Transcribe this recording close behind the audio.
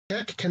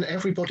check. Can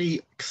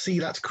everybody see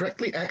that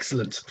correctly?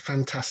 Excellent.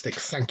 Fantastic.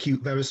 Thank you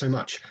very so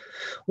much.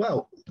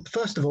 Well,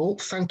 first of all,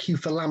 thank you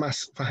for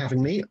LAMAS for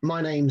having me.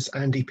 My name's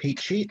Andy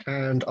Peachey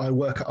and I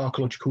work at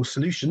Archaeological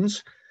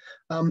Solutions.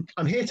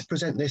 I'm here to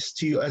present this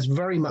to you as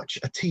very much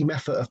a team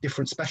effort of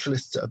different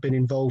specialists that have been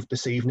involved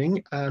this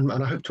evening, and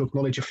I hope to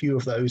acknowledge a few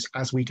of those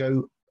as we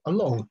go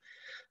along.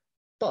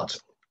 But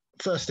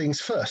first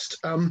things first,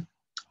 I'm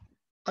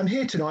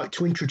here tonight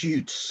to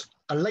introduce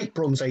a late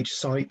Bronze Age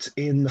site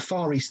in the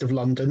far east of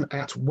London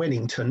at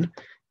Wennington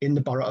in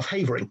the borough of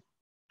Havering.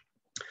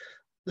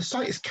 The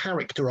site is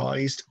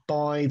characterised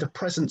by the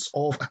presence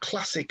of a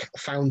classic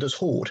founder's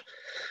hoard,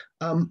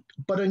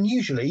 but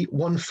unusually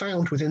one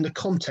found within the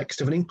context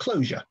of an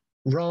enclosure,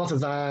 rather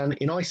than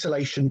in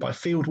isolation by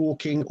field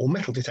walking or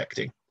metal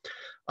detecting.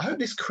 I hope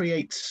this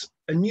creates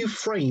a new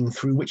frame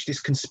through which this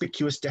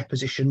conspicuous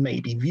deposition may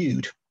be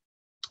viewed.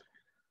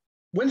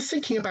 When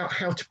thinking about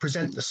how to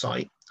present the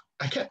site,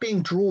 I kept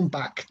being drawn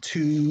back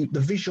to the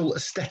visual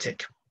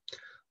aesthetic,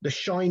 the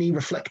shiny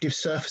reflective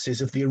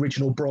surfaces of the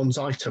original bronze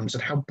items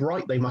and how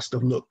bright they must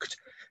have looked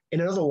in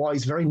an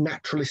otherwise very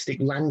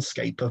naturalistic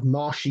landscape of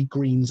marshy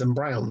greens and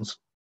browns.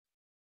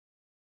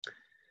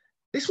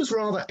 This was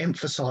rather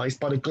emphasised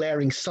by the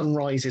glaring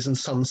sunrises and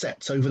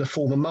sunsets over the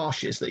former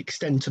marshes that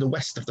extend to the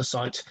west of the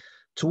site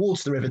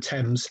towards the River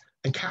Thames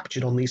and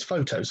captured on these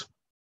photos.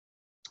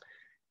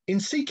 In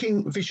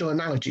seeking visual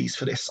analogies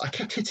for this, I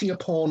kept hitting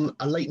upon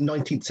a late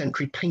 19th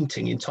century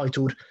painting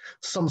entitled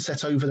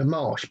Sunset Over the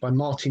Marsh by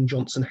Martin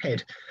Johnson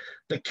Head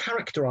that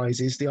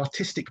characterises the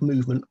artistic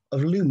movement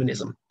of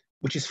luminism,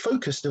 which is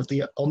focused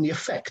on the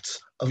effects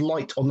of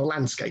light on the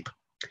landscape.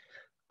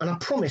 And I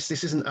promise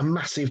this isn't a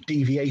massive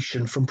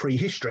deviation from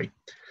prehistory,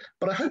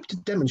 but I hope to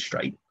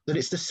demonstrate that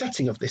it's the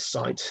setting of this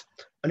site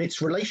and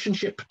its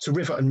relationship to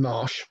river and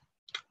marsh,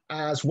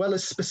 as well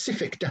as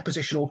specific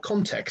depositional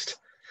context,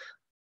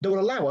 that will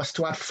allow us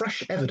to add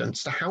fresh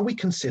evidence to how we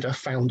consider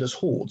founders'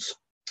 hoards.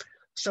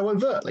 So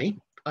overtly,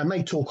 I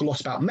may talk a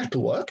lot about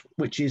metalwork,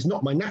 which is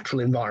not my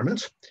natural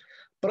environment,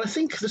 but I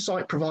think the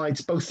site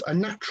provides both a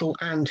natural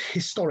and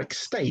historic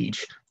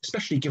stage,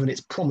 especially given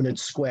its prominent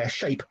square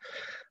shape,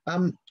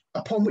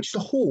 upon which the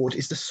hoard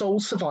is the sole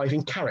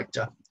surviving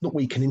character that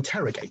we can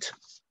interrogate.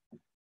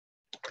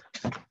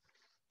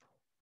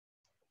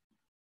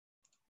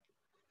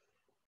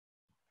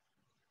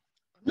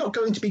 I'm not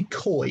going to be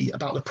coy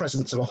about the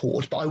presence of a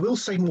hoard, but I will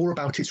say more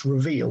about its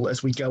reveal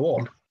as we go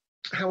on.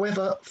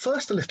 However,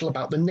 first a little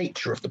about the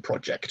nature of the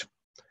project.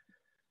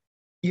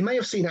 You may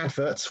have seen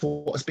adverts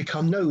for what has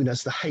become known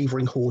as the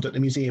Havering Hoard at the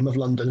Museum of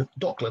London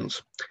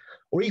Docklands,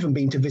 or even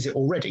been to visit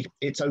already.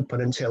 It's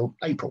open until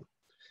April.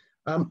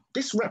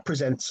 This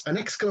represents an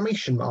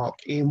exclamation mark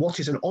in what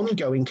is an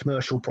ongoing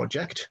commercial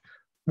project,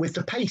 with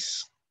the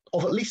pace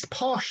of at least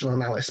partial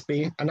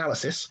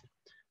analysis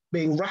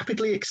being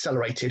rapidly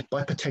accelerated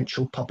by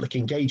potential public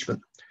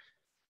engagement.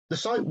 The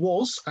site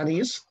was and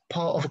is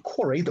part of a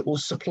quarry that will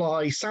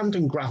supply sand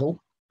and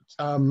gravel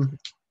to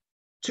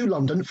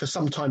London for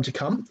some time to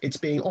come. It's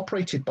being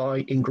operated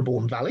by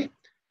Ingrebourne Valley.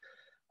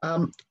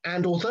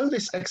 And although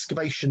this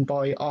excavation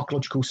by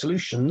Archaeological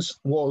Solutions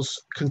was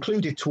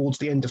concluded towards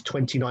the end of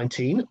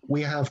 2019,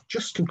 we have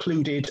just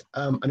concluded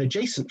an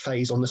adjacent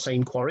phase on the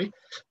same quarry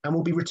and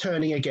will be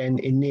returning again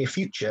in near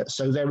future,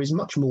 so there is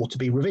much more to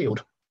be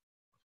revealed.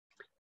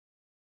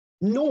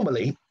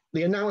 Normally,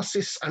 the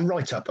analysis and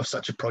write-up of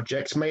such a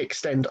project may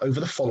extend over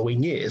the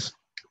following years,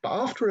 but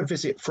after a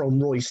visit from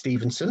Roy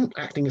Stevenson,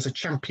 acting as a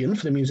champion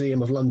for the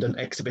Museum of London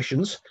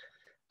exhibitions,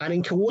 and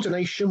in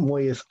coordination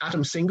with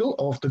Adam Single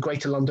of the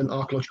Greater London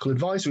Archaeological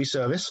Advisory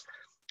Service,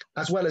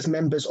 as well as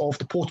members of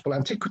the Portable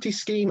Antiquities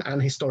Scheme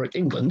and Historic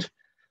England,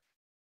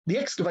 the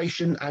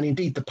excavation and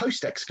indeed the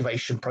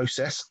post-excavation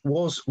process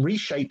was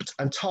reshaped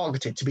and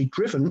targeted to be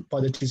driven by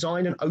the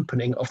design and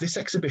opening of this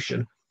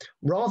exhibition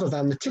rather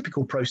than the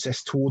typical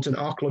process towards an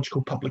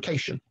archaeological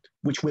publication,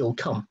 which will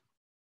come.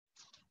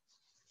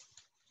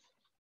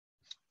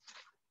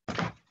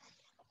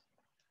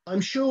 I'm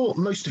sure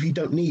most of you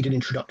don't need an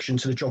introduction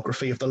to the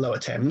geography of the Lower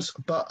Thames,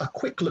 but a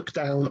quick look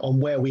down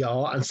on where we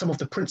are and some of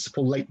the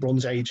principal late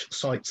Bronze Age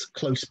sites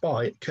close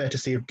by,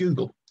 courtesy of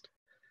Google.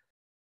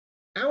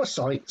 Our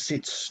site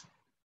sits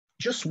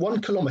just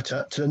 1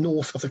 kilometre to the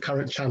north of the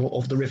current channel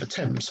of the River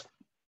Thames.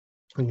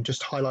 I can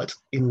just highlight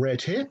in red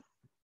here.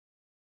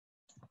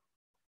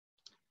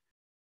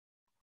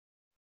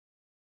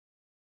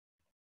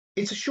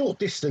 It's a short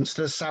distance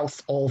to the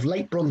south of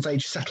late Bronze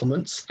Age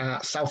settlements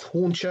at South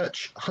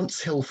Hornchurch,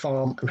 Hunts Hill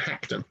Farm and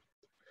Hackton.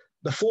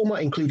 The former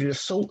included a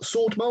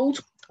sword mould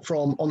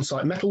from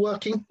on-site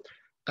metalworking,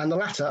 and the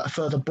latter a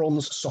further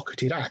bronze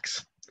socketed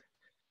axe.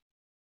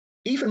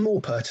 Even more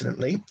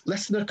pertinently,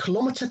 less than 1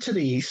 kilometre to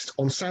the east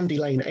on Sandy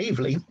Lane,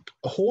 Aveley,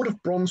 a hoard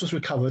of bronze was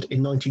recovered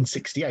in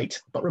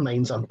 1968, but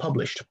remains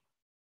unpublished.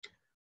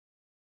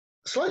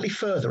 Slightly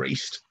further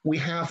east, we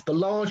have the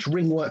large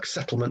ringwork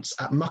settlements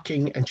at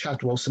Mucking and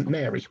Chadwell St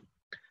Mary.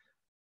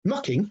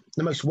 Mucking,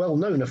 the most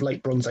well-known of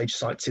late Bronze Age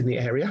sites in the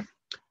area,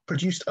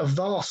 produced a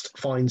vast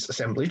finds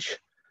assemblage,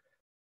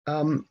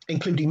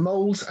 including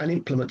moulds and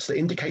implements that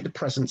indicate the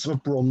presence of a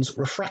bronze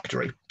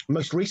refractory,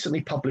 most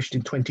recently published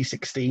in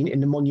 2016 in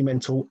the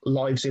monumental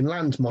Lives in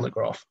Land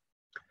monograph.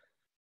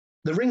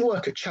 The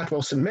ringwork at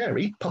Chadwell St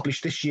Mary,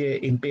 published this year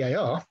in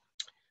BAR,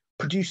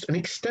 produced an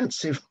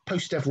extensive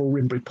post-Deverell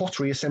Rimbri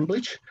pottery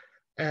assemblage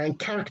and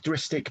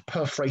characteristic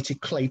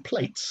perforated clay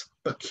plates,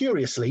 but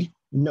curiously,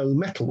 no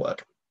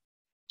metalwork.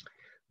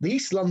 The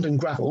East London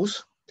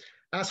gravels,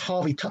 as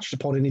Harvey touched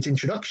upon in his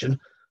introduction,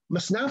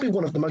 must now be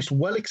one of the most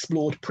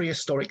well-explored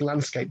prehistoric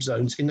landscape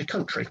zones in the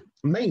country,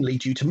 mainly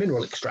due to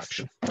mineral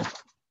extraction.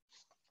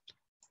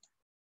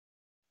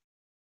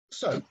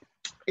 So,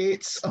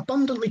 it's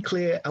abundantly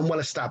clear and well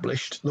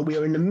established that we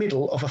are in the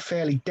middle of a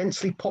fairly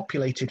densely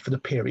populated for the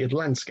period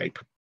landscape.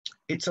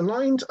 It's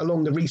aligned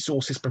along the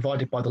resources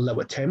provided by the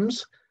lower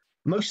Thames,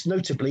 most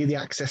notably the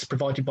access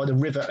provided by the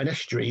river and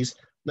estuaries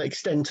that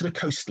extend to the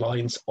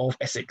coastlines of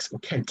Essex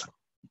and Kent.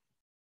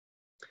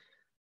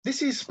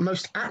 This is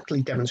most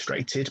aptly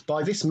demonstrated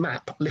by this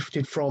map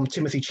lifted from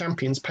Timothy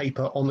Champion's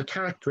paper on the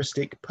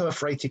characteristic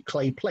perforated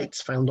clay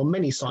plates found on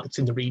many sites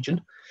in the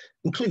region,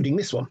 including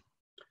this one.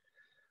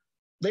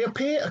 They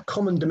appear a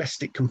common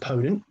domestic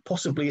component,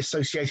 possibly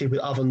associated with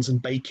ovens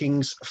and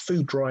bakings,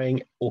 food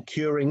drying or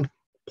curing,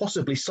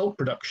 possibly salt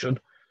production,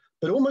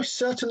 but almost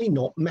certainly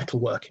not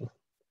metalworking.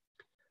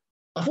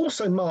 I've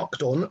also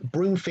marked on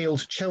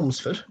Broomfield,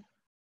 Chelmsford,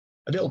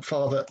 a little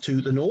farther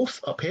to the north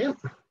up here,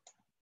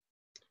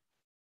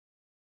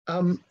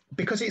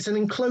 because it's an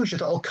enclosure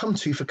that I'll come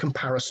to for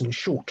comparison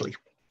shortly.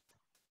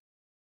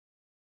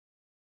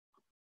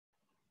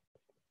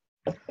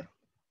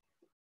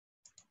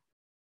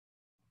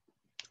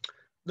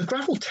 The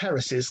gravel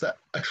terraces that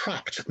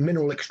attract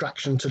mineral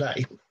extraction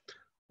today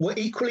were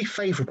equally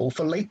favourable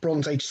for late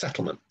Bronze Age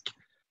settlement.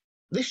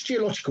 This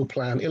geological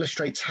plan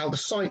illustrates how the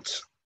site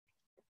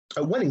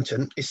at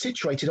Wellington is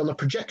situated on a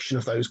projection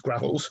of those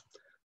gravels,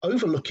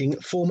 overlooking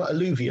former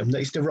alluvium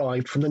that is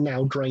derived from the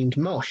now drained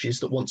marshes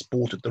that once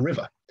bordered the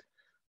river.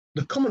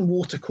 The common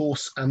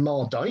watercourse and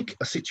Mar Dyke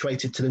are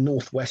situated to the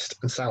northwest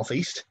and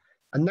southeast,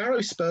 and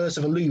narrow spurs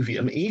of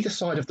alluvium either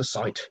side of the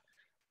site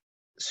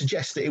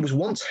suggest that it was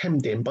once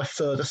hemmed in by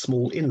further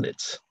small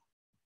inlets,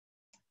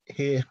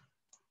 here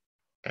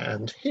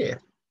and here.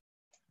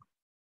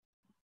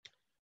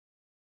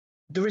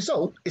 The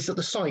result is that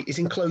the site is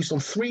enclosed on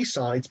three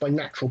sides by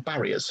natural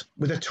barriers,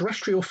 with a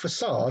terrestrial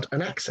facade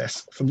and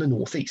access from the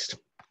northeast.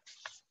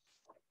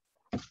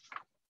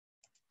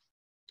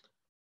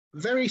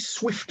 Very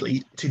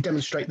swiftly, to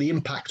demonstrate the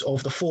impact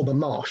of the former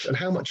marsh and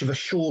how much of a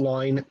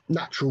shoreline,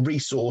 natural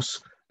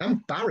resource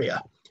and barrier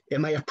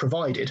it may have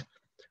provided,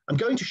 I'm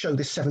going to show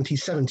this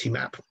 1770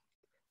 map.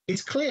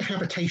 It's clear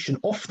habitation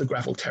off the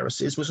gravel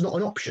terraces was not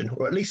an option,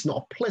 or at least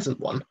not a pleasant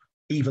one,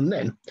 even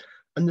then,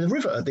 and the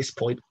river at this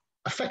point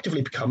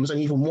effectively becomes an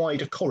even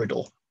wider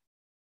corridor.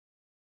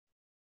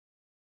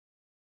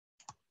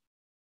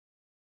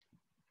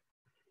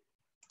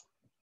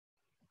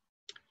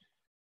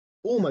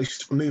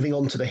 Almost moving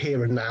on to the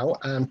here and now,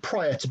 and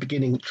prior to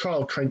beginning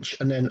trial trench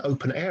and then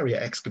open area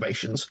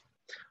excavations,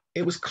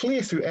 it was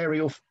clear through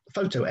aerial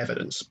photo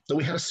evidence that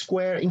we had a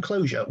square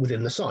enclosure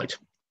within the site.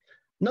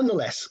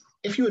 Nonetheless,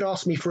 if you had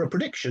asked me for a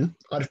prediction,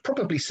 I'd have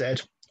probably said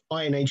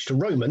Iron Age to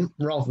Roman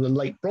rather than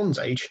late Bronze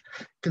Age,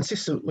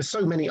 consistent with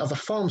so many other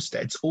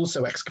farmsteads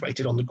also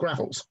excavated on the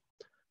gravels.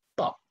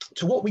 But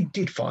to what we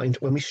did find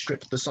when we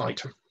stripped the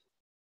site.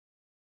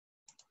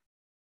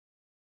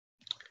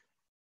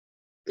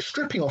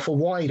 Stripping off a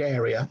wide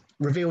area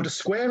revealed a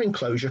square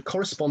enclosure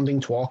corresponding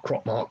to our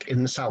crop mark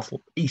in the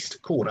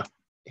southeast corner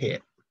here.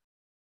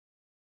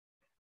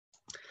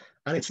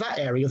 And it's that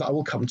area that I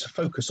will come to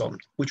focus on,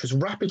 which was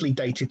rapidly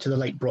dated to the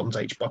late Bronze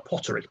Age by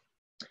pottery.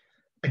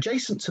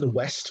 Adjacent to the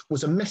west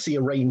was a messy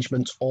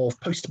arrangement of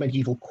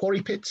post-medieval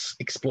quarry pits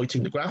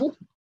exploiting the gravel.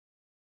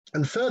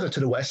 And further to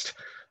the west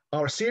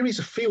are a series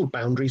of field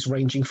boundaries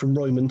ranging from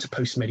Roman to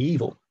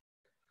post-medieval.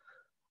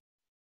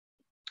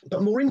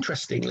 But more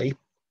interestingly,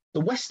 the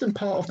western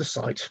part of the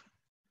site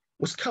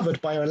was covered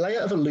by a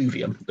layer of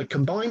alluvium that,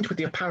 combined with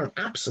the apparent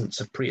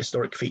absence of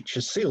prehistoric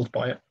features sealed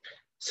by it,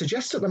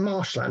 suggests that the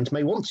marshland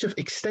may once have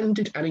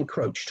extended and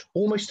encroached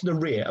almost to the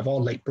rear of our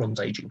late Bronze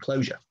Age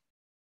enclosure.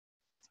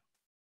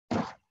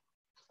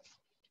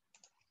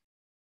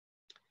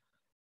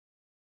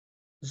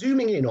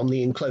 Zooming in on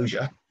the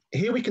enclosure,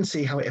 here we can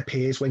see how it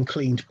appears when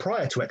cleaned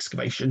prior to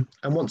excavation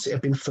and once it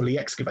had been fully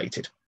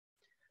excavated.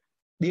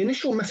 The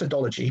initial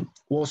methodology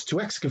was to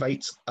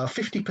excavate a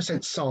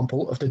 50%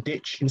 sample of the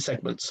ditch in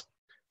segments,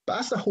 but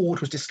as the hoard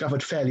was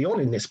discovered fairly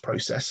on in this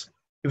process,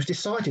 it was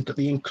decided that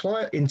the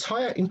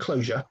entire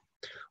enclosure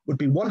would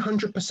be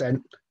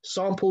 100%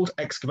 sampled,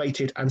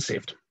 excavated and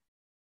sieved.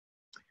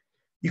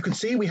 You can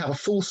see we have a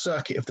full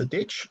circuit of the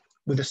ditch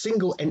with a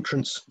single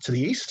entrance to the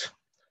east,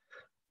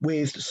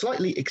 with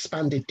slightly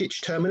expanded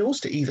ditch terminals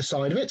to either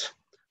side of it,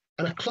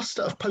 and a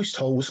cluster of post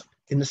holes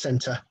in the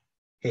centre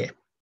here.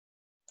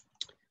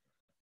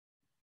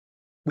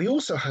 We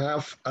also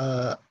have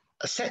a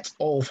set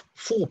of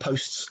 4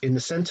 posts in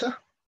the centre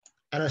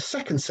and a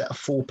second set of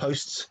 4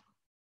 posts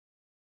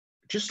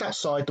just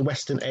outside the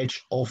western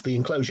edge of the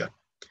enclosure.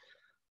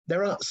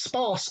 There are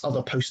sparse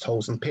other post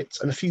holes and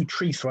pits and a few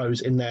tree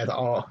throws in there that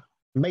are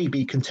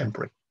maybe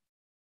contemporary.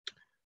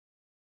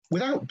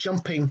 Without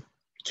jumping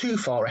too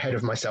far ahead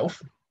of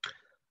myself,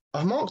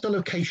 I've marked the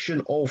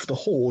location of the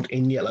hoard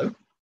in yellow,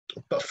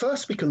 but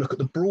first we can look at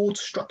the broad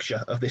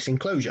structure of this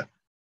enclosure.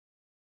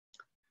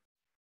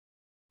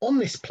 On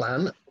this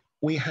plan,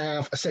 we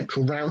have a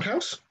central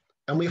roundhouse,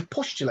 and we have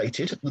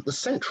postulated that the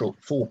central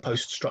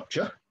four-post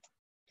structure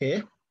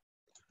here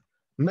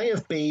may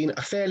have been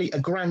a fairly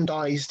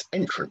aggrandized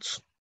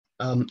entrance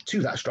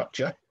to that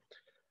structure.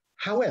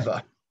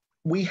 However,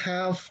 we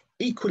have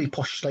equally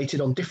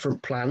postulated on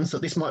different plans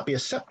that this might be a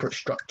separate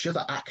structure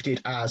that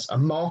acted as a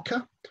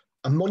marker,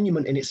 a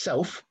monument in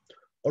itself,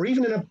 or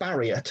even in a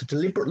barrier to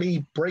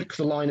deliberately break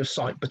the line of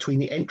sight between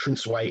the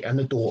entranceway and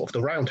the door of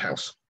the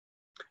roundhouse.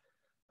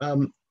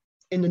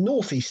 In the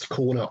northeast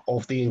corner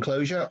of the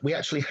enclosure, we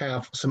actually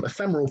have some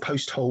ephemeral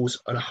post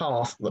holes and a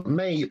hearth that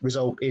may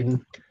result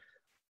in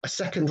a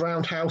second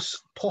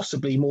roundhouse,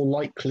 possibly more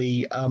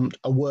likely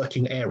a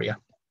working area.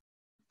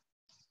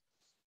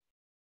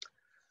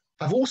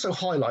 I've also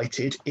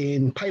highlighted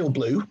in pale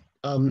blue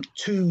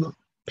two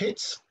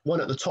pits, one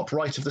at the top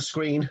right of the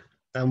screen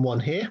and one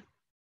here,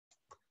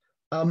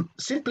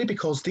 simply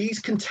because these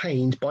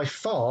contained by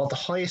far the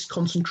highest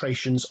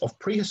concentrations of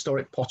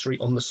prehistoric pottery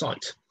on the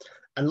site,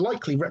 and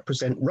likely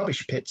represent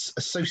rubbish pits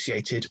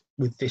associated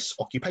with this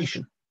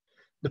occupation.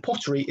 The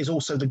pottery is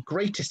also the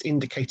greatest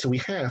indicator we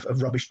have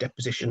of rubbish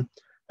deposition,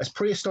 as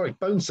prehistoric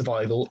bone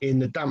survival in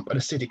the damp and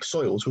acidic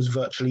soils was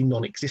virtually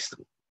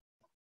non-existent.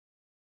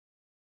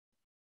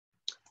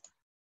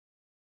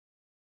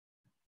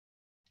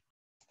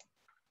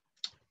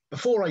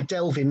 Before I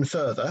delve in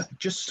further,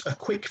 just a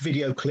quick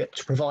video clip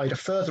to provide a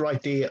further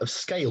idea of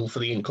scale for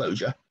the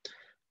enclosure.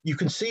 You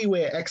can see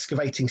we're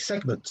excavating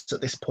segments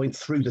at this point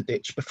through the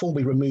ditch before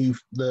we remove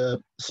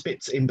the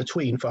spits in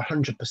between for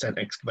 100%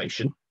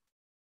 excavation.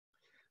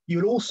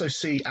 You'll also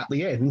see at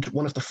the end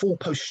one of the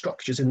four-post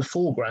structures in the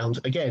foreground,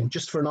 again,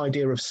 just for an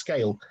idea of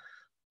scale.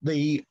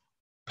 The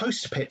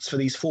post pits for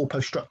these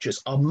four-post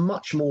structures are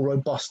much more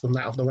robust than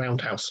that of the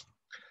roundhouse.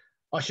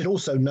 I should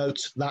also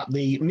note that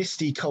the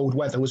misty cold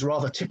weather was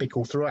rather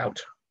typical throughout.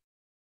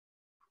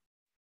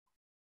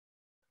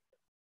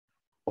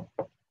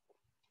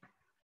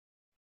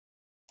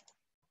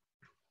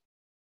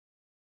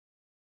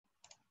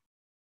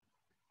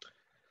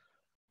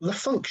 The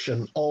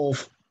function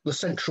of the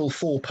central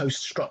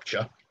four-post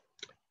structure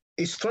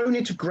is thrown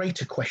into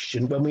greater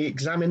question when we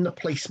examine the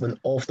placement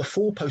of the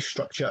four-post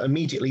structure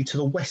immediately to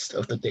the west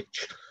of the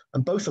ditch,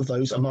 and both of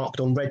those are marked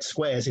on red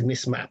squares in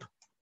this map,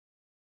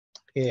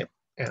 here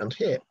and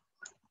here.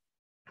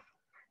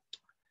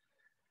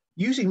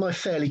 Using my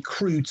fairly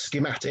crude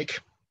schematic,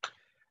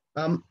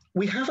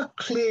 we have a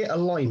clear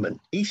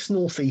alignment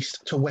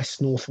east-northeast to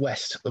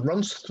west-northwest that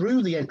runs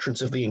through the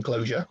entrance of the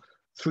enclosure,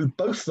 through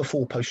both the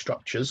four-post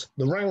structures,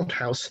 the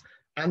roundhouse,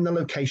 and the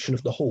location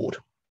of the hoard.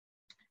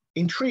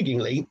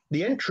 Intriguingly,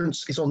 the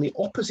entrance is on the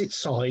opposite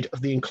side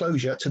of the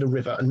enclosure to the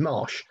river and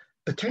marsh,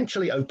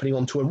 potentially opening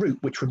onto a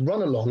route which would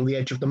run along the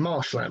edge of the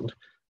marshland,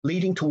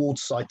 leading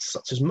towards sites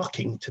such as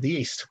Mucking to the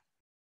east.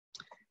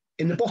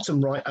 In the bottom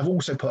right, I've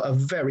also put a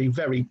very,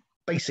 very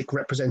basic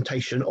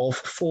representation of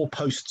four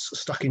posts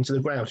stuck into the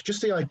ground,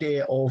 just the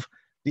idea of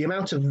the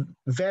amount of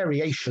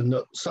variation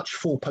that such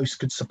four posts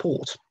could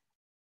support.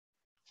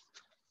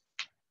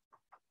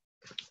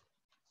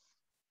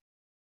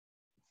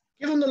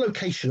 Given the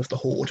location of the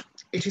hoard,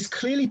 it is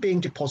clearly being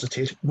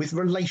deposited with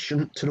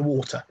relation to the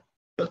water,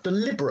 but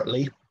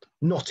deliberately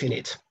not in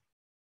it,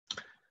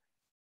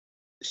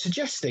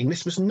 suggesting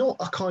this was not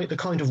the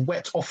kind of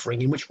wet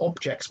offering in which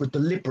objects were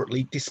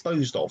deliberately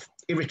disposed of,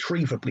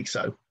 irretrievably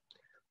so.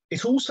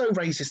 It also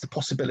raises the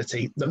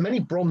possibility that many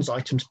bronze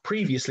items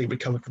previously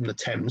recovered from the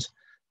Thames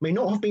may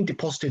not have been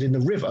deposited in the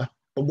river,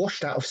 but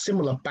washed out of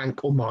similar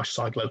bank or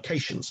marsh-side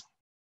locations.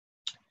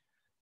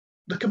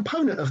 The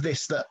component of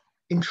this that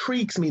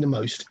intrigues me the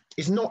most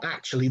is not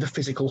actually the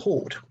physical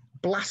hoard,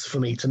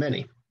 blasphemy to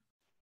many,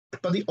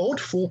 but the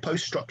odd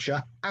four-post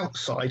structure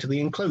outside the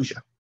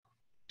enclosure.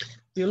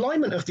 The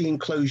alignment of the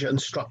enclosure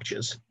and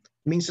structures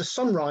means the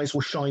sunrise will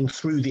shine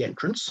through the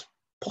entrance,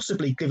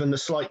 possibly given the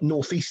slight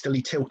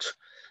northeasterly tilt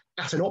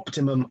at an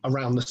optimum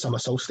around the summer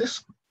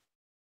solstice,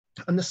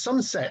 and the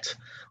sunset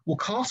will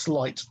cast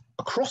light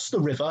across the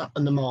river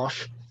and the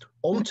marsh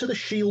onto the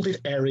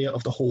shielded area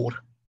of the hoard.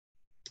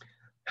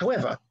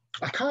 However,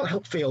 I can't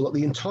help feel that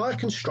the entire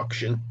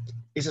construction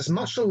is as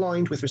much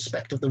aligned with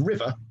respect of the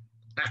river,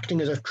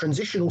 acting as a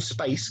transitional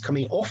space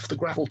coming off the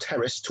gravel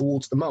terrace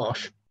towards the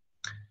marsh,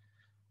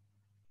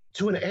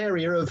 to an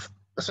area of,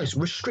 I suppose,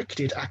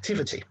 restricted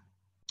activity.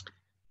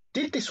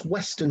 Did this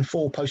western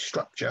four-post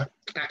structure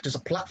act as a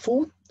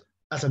platform,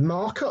 as a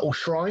marker or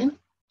shrine?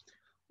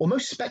 Or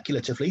most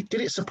speculatively,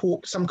 did it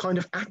support some kind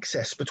of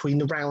access between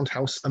the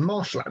roundhouse and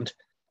marshland,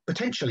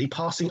 potentially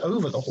passing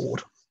over the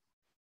hoard?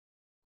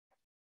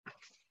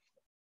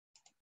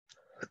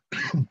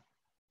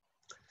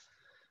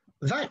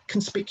 That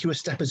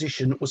conspicuous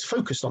deposition was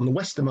focused on the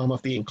western arm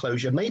of the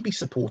enclosure, may be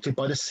supported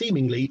by the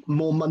seemingly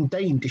more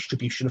mundane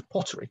distribution of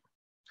pottery.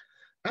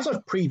 As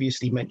I've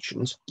previously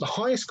mentioned, the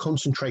highest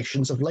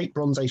concentrations of late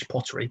Bronze Age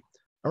pottery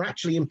are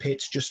actually in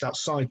pits just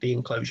outside the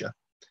enclosure.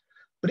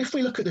 But if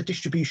we look at the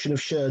distribution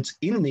of sherds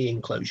in the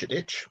enclosure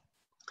ditch,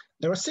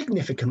 there are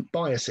significant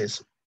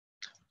biases.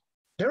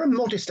 There are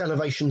modest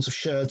elevations of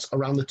sherds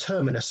around the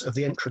terminus of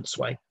the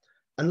entranceway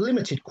and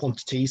limited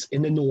quantities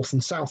in the north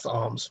and south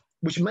arms,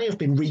 which may have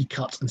been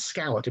recut and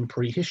scoured in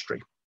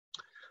prehistory.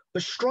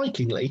 But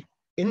strikingly,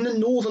 in the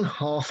northern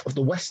half of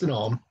the western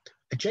arm,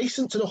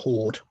 adjacent to the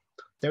hoard,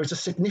 there is a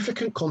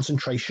significant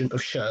concentration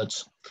of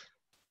sherds,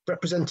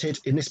 represented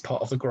in this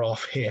part of the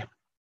graph here.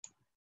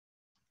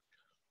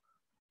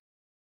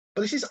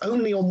 But this is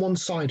only on one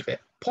side of it,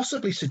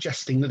 possibly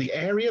suggesting that the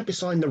area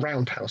beside the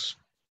roundhouse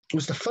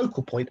was the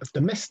focal point of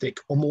domestic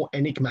or more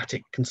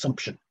enigmatic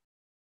consumption.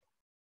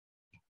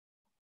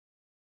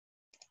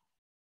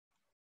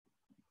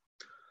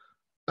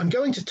 I'm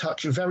going to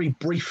touch very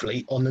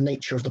briefly on the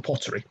nature of the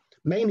pottery,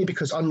 mainly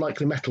because unlike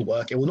the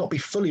metalwork, it will not be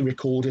fully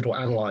recorded or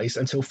analysed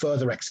until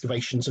further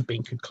excavations have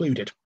been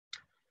concluded.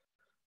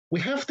 We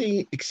have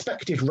the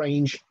expected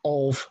range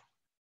of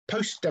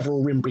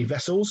post-Deverell Rimbri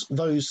vessels,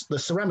 the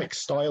ceramic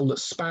style that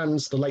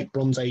spans the late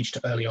Bronze Age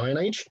to early Iron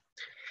Age,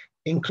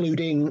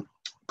 including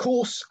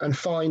coarse and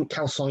fine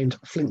calcined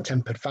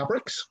flint-tempered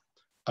fabrics,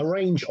 a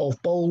range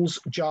of bowls,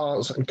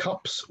 jars and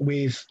cups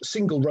with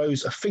single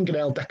rows of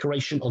fingernail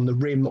decoration on the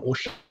rim or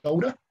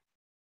shoulder,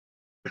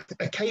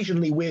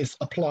 occasionally with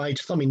applied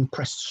thumbing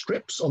pressed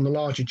strips on the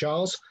larger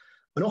jars,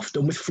 and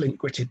often with flint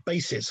gritted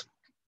bases.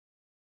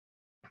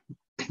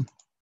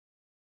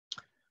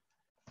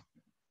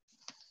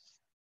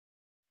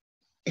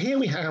 Here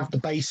we have the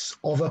base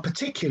of a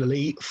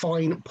particularly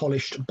fine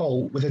polished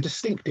bowl with a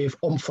distinctive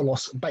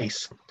omphalos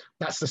base.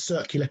 That's the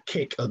circular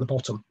kick at the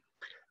bottom,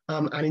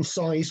 and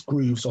incised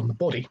grooves on the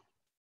body.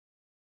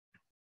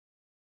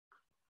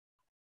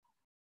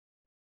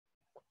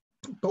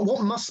 But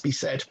what must be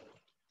said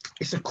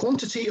is the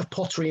quantity of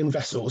pottery in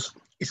vessels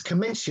is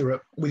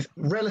commensurate with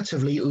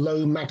relatively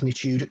low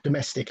magnitude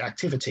domestic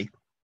activity.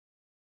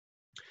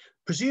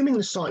 Presuming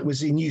the site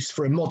was in use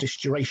for a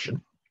modest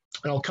duration,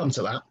 and I'll come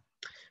to that,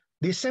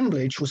 the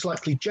assemblage was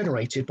likely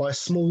generated by a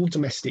small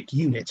domestic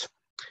unit,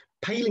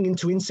 paling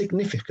into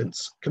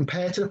insignificance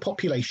compared to the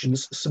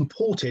populations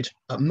supported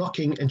at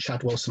Mucking and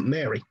Chadwell St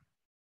Mary.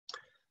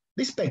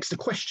 This begs the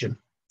question,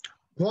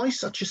 why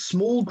such a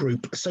small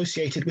group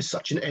associated with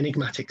such an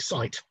enigmatic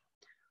site?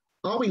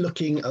 Are we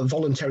looking at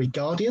voluntary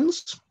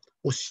guardians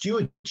or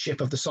stewardship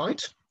of the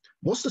site?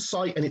 Was the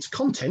site and its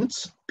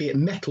contents, be it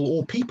metal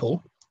or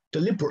people,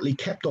 deliberately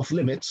kept off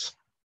limits?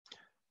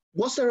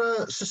 Was there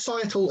a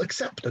societal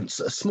acceptance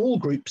that a small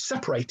group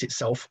separate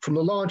itself from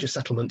the larger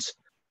settlements,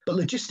 but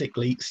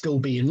logistically still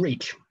be in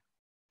reach?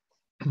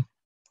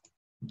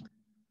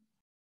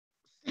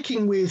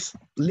 Sticking with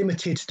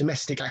limited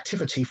domestic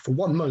activity for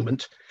one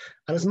moment,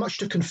 and as much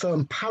to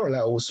confirm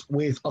parallels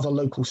with other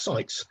local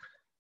sites,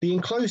 the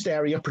enclosed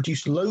area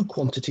produced low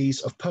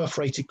quantities of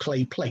perforated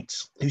clay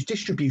plates, whose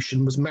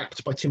distribution was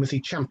mapped by Timothy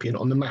Champion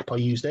on the map I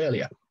used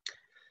earlier.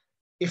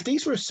 If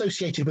these were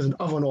associated with an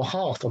oven or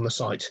hearth on the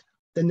site,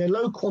 then their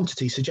low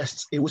quantity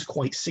suggests it was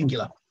quite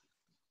singular.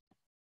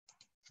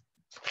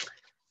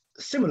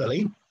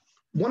 Similarly,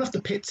 one of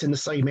the pits in the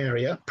same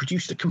area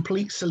produced a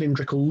complete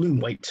cylindrical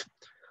loom weight,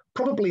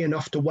 probably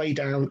enough to weigh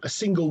down a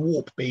single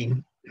warp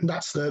beam.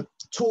 That's the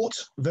taut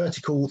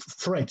vertical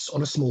threads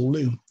on a small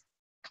loom.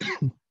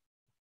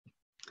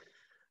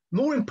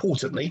 More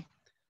importantly,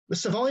 the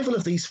survival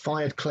of these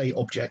fired clay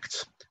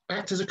objects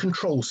act as a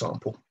control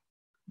sample.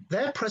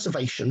 Their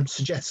preservation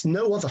suggests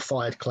no other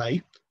fired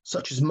clay,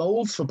 such as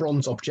moulds for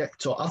bronze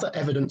objects or other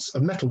evidence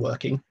of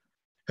metalworking,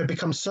 had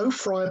become so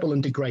friable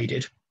and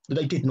degraded that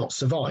they did not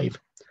survive,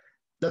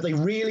 that they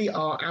really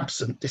are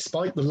absent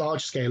despite the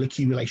large-scale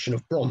accumulation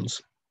of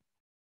bronze.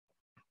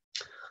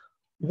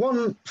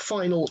 One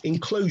final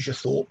enclosure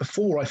thought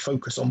before I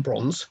focus on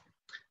bronze.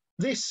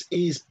 This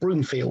is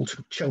Broomfield,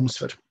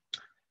 Chelmsford,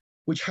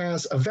 which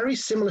has a very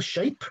similar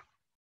shape,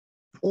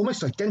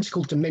 almost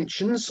identical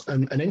dimensions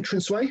and an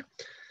entranceway,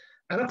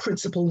 and a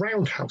principal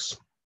roundhouse.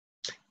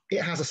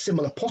 It has a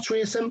similar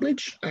pottery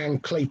assemblage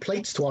and clay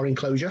plates to our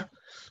enclosure,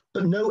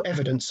 but no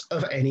evidence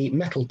of any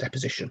metal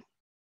deposition.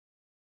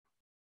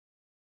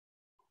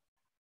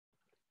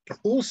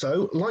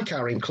 Also, like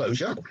our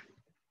enclosure,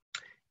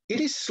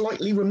 it is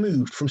slightly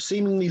removed from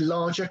seemingly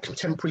larger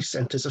contemporary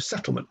centres of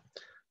settlement,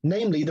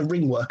 namely the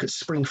ringwork at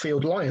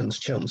Springfield Lyons,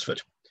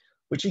 Chelmsford,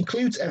 which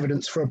includes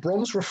evidence for a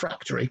bronze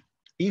refractory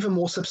even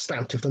more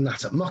substantive than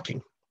that at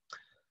Mucking.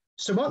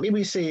 So might we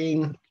be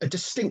seeing a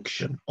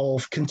distinction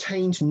of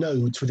contained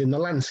nodes within the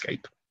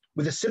landscape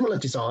with a similar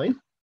design,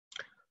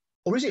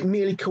 or is it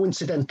merely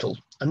coincidental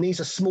and these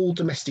are small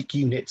domestic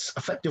units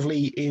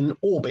effectively in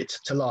orbit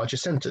to larger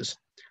centres?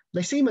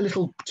 They seem a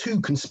little too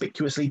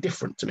conspicuously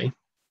different to me.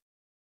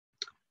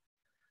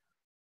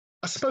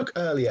 I spoke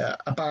earlier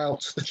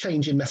about the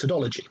change in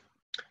methodology,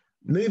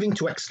 moving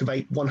to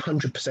excavate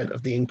 100%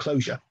 of the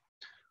enclosure,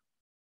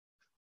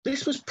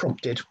 This was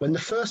prompted when the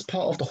first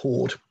part of the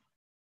hoard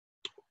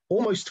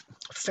almost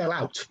fell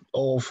out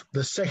of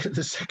the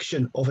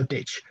section of a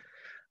ditch.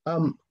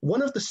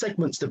 One of the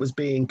segments that was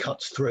being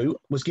cut through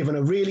was given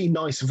a really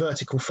nice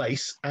vertical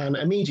face, and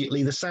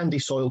immediately the sandy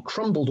soil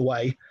crumbled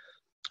away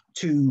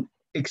to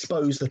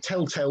expose the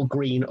telltale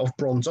green of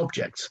bronze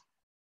objects.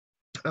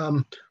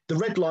 The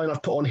red line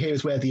I've put on here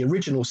is where the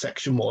original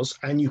section was,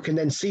 and you can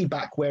then see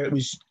back where it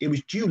was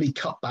duly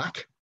cut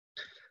back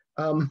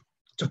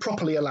to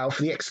properly allow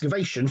for the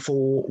excavation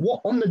for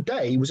what on the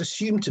day was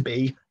assumed to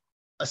be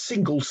a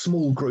single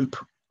small group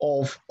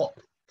of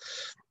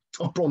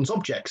bronze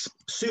objects,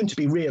 soon to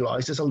be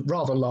realised as a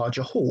rather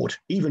larger hoard,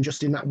 even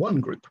just in that one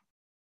group.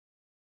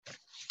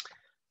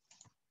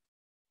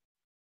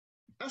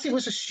 As it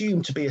was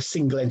assumed to be a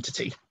single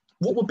entity,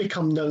 what would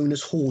become known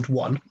as Hoard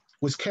 1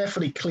 was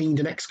carefully cleaned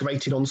and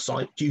excavated on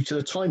site due to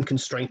the time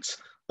constraints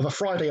of a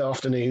Friday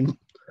afternoon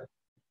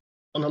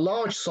on a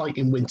large site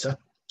in winter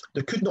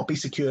that could not be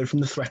secured from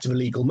the threat of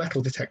illegal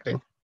metal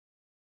detecting.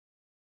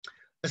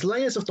 As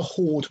layers of the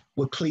hoard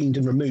were cleaned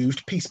and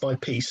removed piece by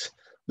piece,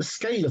 the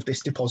scale of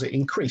this deposit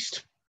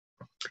increased.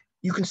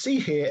 You can see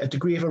here a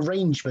degree of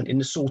arrangement in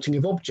the sorting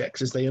of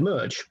objects as they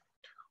emerge,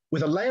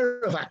 with a layer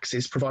of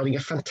axes providing a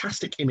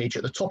fantastic image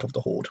at the top of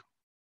the hoard.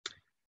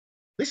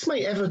 This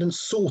may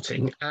evidence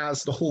sorting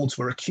as the hoards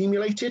were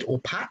accumulated or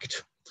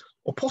packed,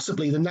 or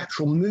possibly the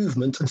natural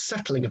movement and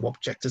settling of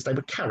objects as they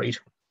were carried,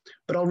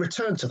 but I'll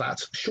return to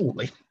that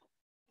shortly.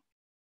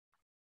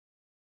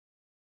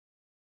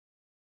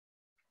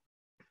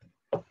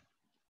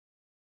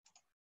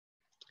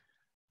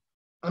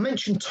 I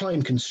mentioned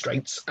time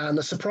constraints and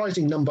the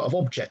surprising number of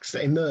objects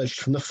that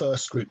emerged from the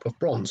first group of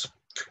bronze.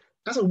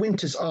 As a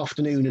winter's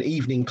afternoon and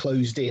evening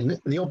closed in,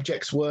 the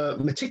objects were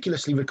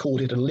meticulously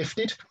recorded and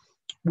lifted,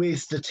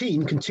 with the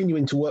team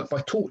continuing to work by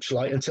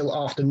torchlight until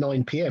after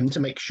 9 p.m. to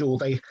make sure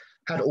they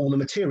had all the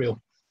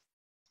material.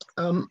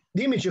 The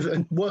image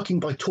of working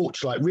by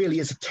torchlight really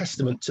is a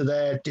testament to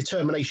their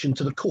determination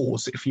to the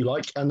cause, if you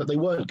like, and that they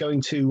weren't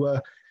going to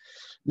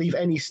leave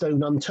any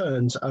stone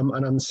unturned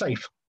and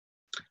unsafe.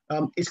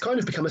 It's kind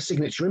of become a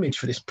signature image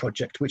for this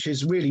project, which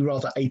is really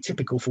rather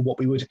atypical for what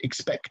we would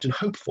expect and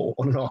hope for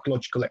on an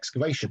archaeological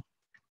excavation.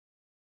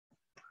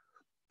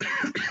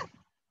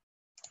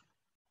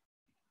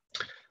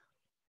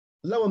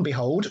 Lo and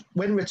behold,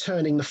 when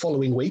returning the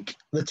following week,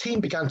 the team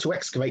began to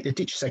excavate the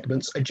ditch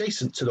segments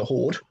adjacent to the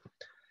hoard,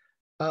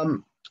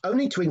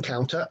 only to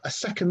encounter a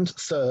second,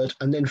 third,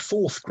 and then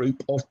fourth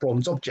group of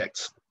bronze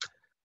objects.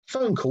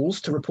 Phone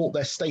calls to report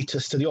their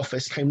status to the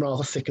office came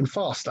rather thick and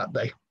fast that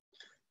day.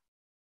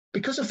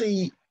 Because of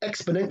the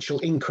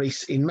exponential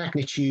increase in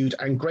magnitude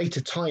and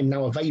greater time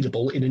now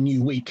available in a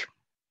new week,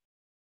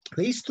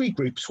 these three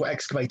groups were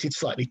excavated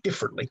slightly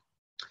differently.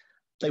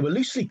 They were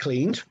loosely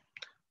cleaned,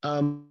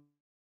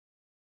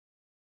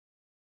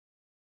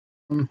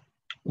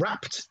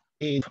 wrapped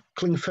in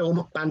cling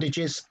film,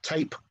 bandages,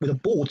 tape, with a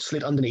board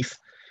slid underneath,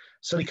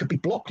 so they could be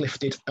block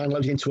lifted and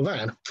loaded into a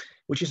van,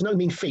 which is no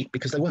mean feat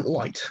because they weren't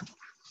light.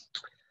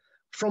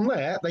 From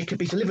there, they could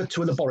be delivered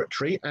to a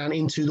laboratory and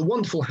into the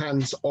wonderful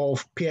hands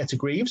of Pieter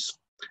Greaves,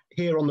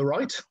 here on the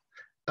right,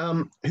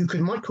 who could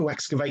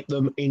micro-excavate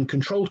them in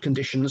controlled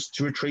conditions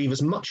to retrieve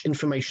as much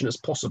information as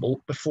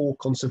possible before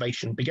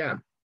conservation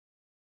began.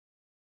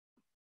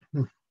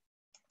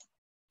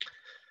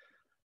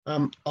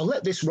 I'll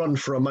let this run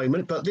for a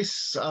moment, but this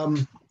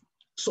sort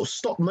of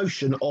stop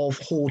motion of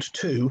Hoard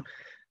 2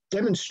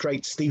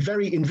 demonstrates the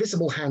very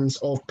invisible hands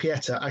of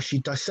Pieter as she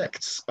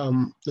dissects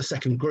the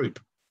second group.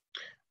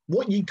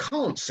 What you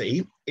can't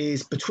see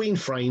is between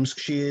frames,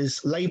 she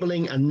is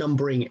labeling and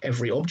numbering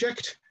every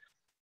object.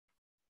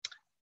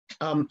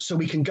 So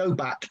we can go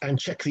back and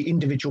check the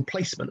individual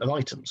placement of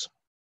items.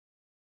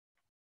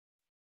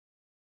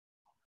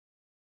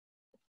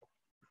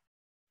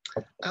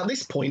 At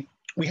this point,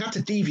 we had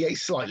to deviate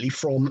slightly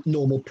from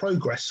normal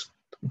progress,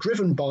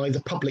 driven by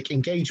the public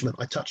engagement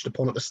I touched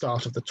upon at the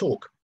start of the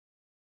talk.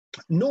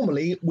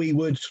 Normally, we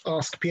would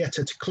ask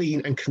Pieter to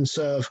clean and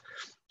conserve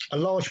a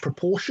large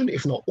proportion,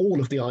 if not all,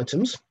 of the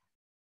items,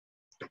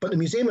 but the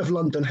Museum of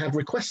London had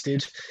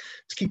requested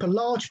to keep a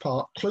large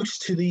part close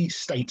to the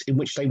state in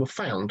which they were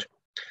found,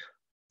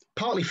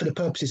 partly for the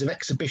purposes of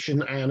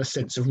exhibition and a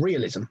sense of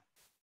realism.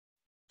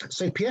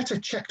 So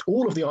Pieter checked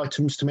all of the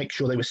items to make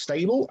sure they were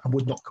stable and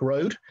would not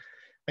corrode,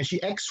 and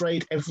she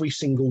x-rayed every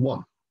single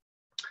one.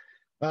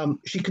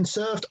 She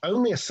conserved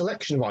only a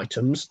selection of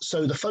items,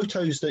 so the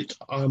photos that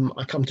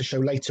I come to show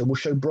later will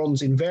show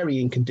bronze in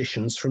varying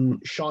conditions from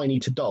shiny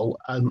to dull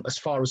as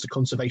far as the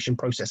conservation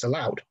process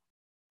allowed.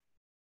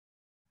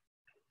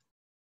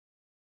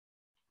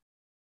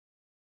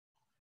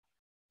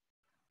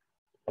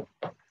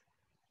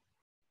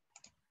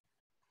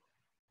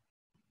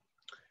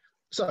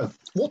 So,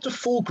 what do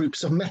four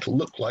groups of metal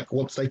look like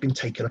once they've been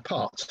taken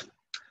apart?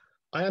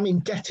 I am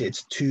indebted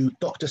to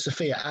Dr.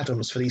 Sophia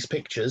Adams for these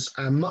pictures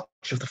and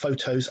much of the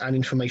photos and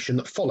information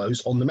that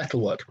follows on the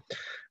metalwork.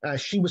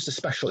 She was the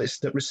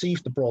specialist that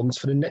received the bronze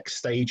for the next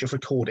stage of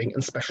recording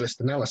and specialist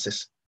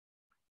analysis.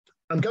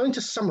 I'm going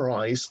to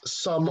summarise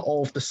some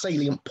of the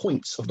salient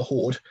points of the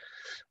hoard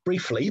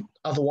briefly,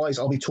 otherwise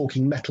I'll be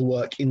talking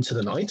metalwork into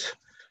the night.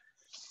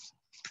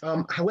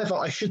 However,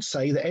 I should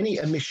say that any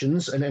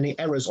omissions and any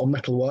errors on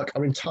metalwork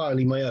are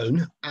entirely my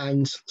own,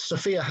 and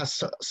Sophia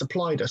has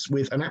supplied us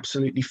with an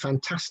absolutely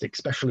fantastic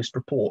specialist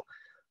report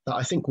that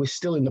I think we're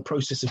still in the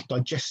process of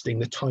digesting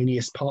the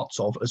tiniest parts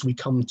of as we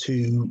come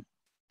to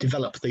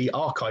develop the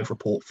archive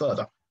report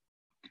further.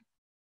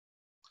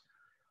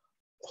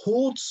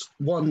 Hoards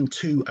 1,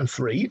 2 and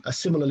 3 are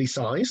similarly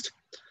sized,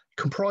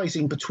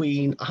 comprising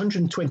between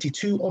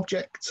 122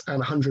 objects and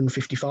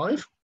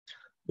 155,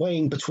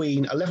 weighing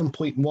between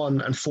 11.1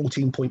 and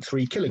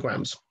 14.3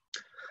 kilograms,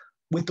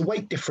 with the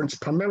weight difference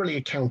primarily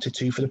accounted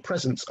to for the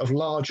presence of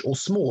large or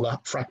smaller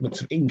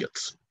fragments of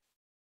ingots.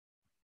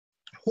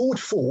 Hoard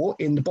 4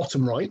 in the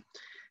bottom right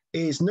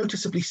is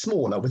noticeably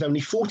smaller, with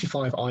only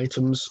 45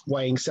 items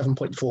weighing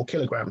 7.4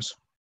 kilograms.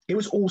 It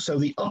was also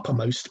the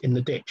uppermost in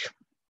the ditch.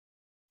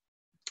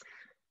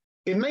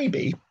 It may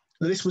be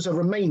that this was a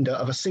remainder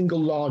of a single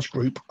large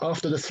group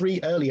after the 3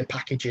 earlier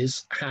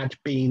packages had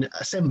been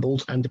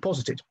assembled and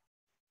deposited.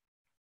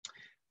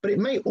 But it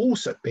may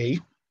also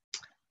be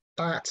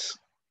that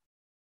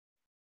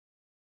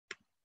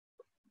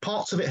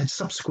parts of it had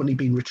subsequently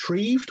been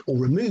retrieved or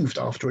removed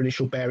after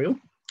initial burial.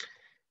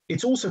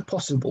 It's also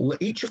possible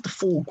that each of the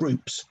 4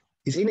 groups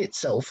is in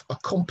itself a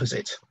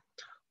composite,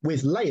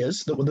 with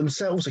layers that were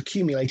themselves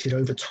accumulated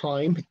over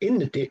time in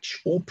the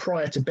ditch or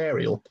prior to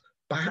burial,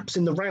 perhaps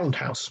in the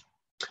roundhouse,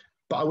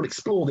 but I will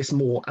explore this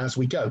more as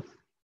we go.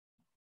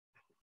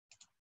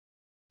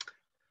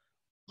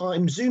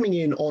 I'm zooming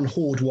in on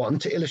Hoard 1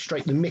 to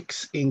illustrate the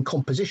mix in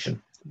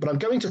composition, but I'm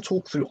going to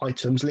talk through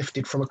items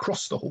lifted from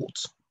across the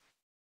hoards.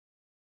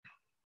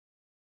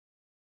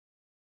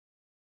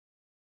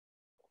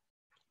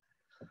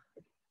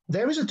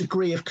 There is a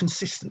degree of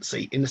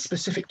consistency in the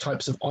specific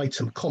types of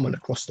item common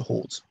across the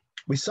hoards,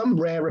 with some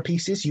rarer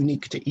pieces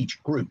unique to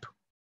each group.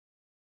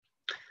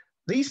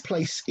 These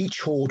place each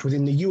hoard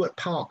within the Ewart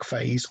Park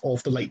phase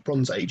of the Late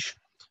Bronze Age,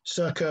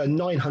 circa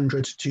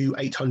 900 to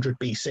 800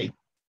 BC.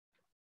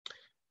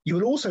 You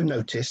will also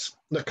notice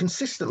that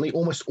consistently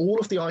almost all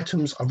of the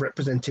items are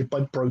represented by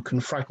broken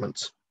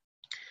fragments.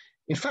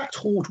 In fact,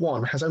 Hoard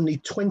 1 has only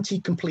 20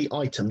 complete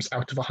items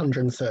out of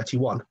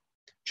 131,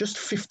 just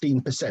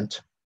 15%,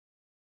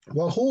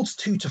 while Hoards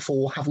 2 to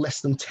 4 have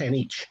less than 10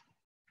 each.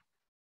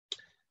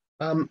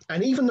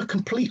 And even the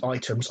complete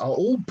items are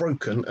all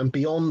broken and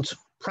beyond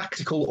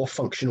practical or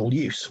functional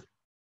use.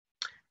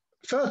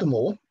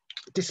 Furthermore,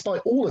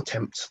 despite all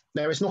attempts,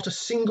 there is not a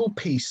single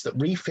piece that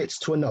refits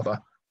to another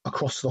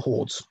across the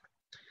hoards.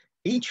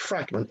 Each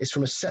fragment is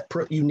from a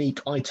separate, unique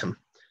item,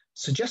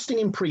 suggesting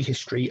in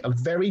prehistory a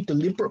very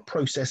deliberate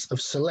process of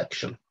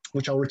selection,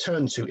 which I'll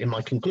return to in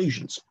my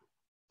conclusions.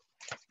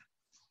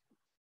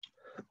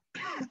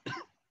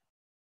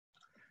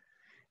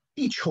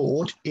 Each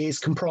hoard is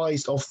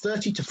comprised of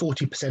 30 to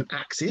 40%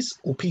 axes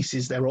or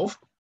pieces thereof,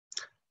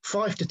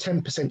 5 to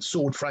 10%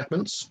 sword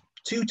fragments,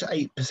 2 to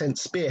 8%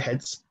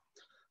 spearheads,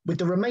 with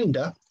the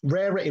remainder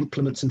rarer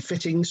implements and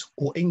fittings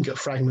or ingot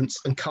fragments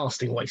and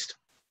casting waste.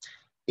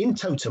 In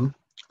totem,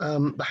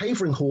 the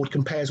Havering Hoard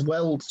compares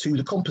well to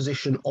the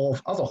composition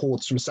of other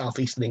hoards from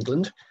southeastern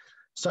England,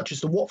 such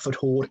as the Watford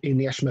Hoard in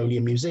the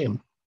Ashmolean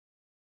Museum.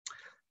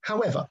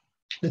 However,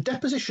 the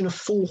deposition of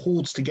 4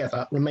 hoards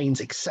together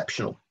remains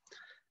exceptional,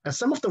 and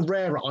some of the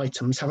rarer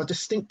items have a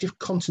distinctive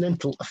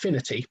continental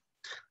affinity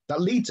that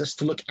leads us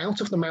to look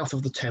out of the mouth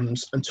of the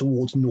Thames and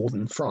towards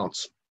northern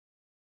France.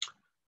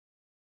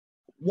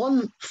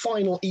 One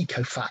final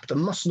eco-fact that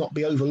must not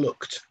be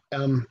overlooked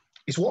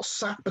is what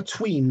sat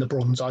between the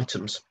bronze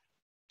items.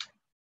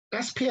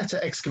 As Pieter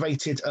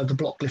excavated the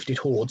block-lifted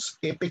hoards,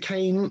 it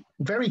became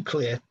very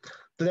clear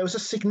that there was a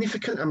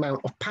significant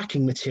amount of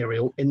packing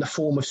material in the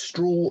form of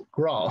straw,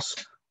 grass,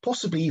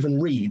 possibly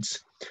even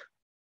reeds,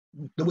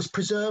 that was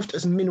preserved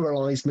as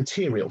mineralized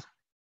material.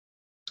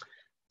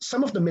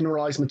 Some of the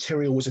mineralized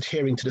material was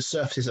adhering to the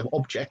surfaces of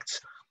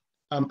objects,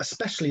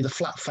 especially the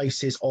flat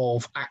faces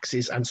of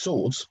axes and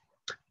swords,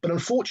 but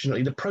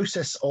unfortunately the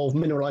process of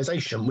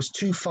mineralization was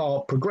too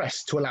far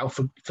progressed to allow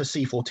for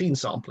C14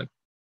 sampling.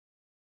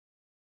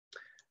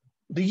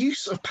 The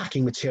use of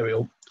packing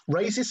material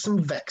raises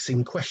some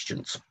vexing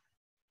questions.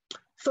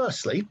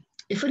 Firstly,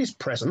 if it is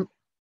present,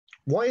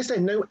 why is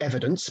there no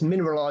evidence,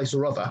 mineralized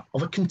or other,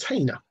 of a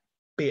container,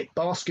 be it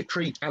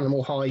basketry,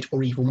 animal hide,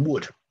 or even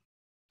wood?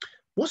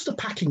 Was the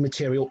packing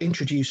material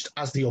introduced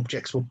as the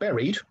objects were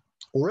buried,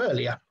 or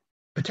earlier,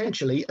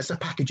 potentially as the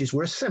packages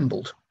were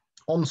assembled,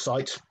 on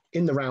site,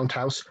 in the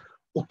roundhouse,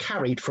 or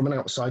carried from an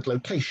outside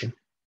location?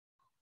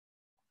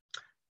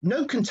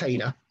 No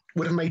container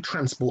would have made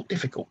transport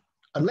difficult,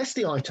 unless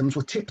the items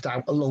were tipped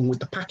out along with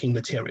the packing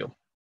material.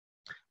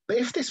 But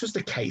if this was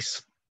the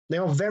case, they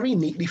are very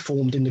neatly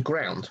formed in the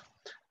ground,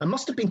 and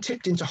must have been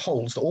tipped into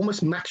holes that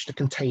almost matched the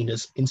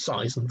containers in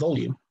size and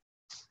volume.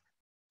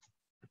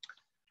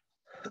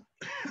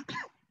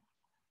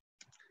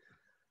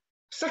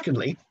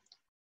 Secondly,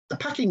 the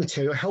packing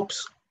material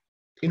helps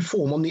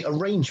inform on the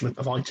arrangement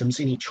of items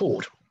in each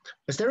hoard,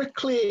 as there are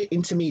clear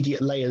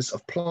intermediate layers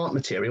of plant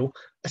material,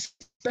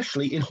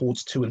 especially in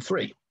hoards 2 and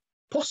 3,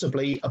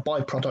 possibly a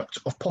byproduct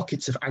of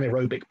pockets of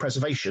anaerobic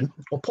preservation,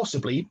 or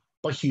possibly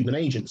by human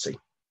agency.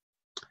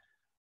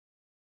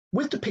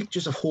 With the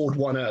pictures of Hoard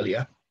 1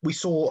 earlier, we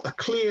saw a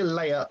clear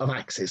layer of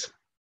axes,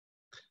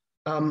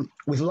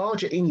 with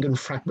larger ingon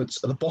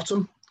fragments at the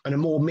bottom and a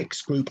more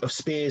mixed group of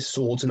spears,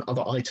 swords, and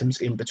other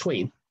items in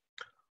between.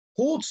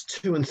 Hoards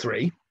 2 and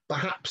 3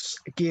 perhaps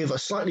give a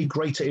slightly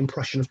greater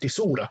impression of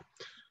disorder,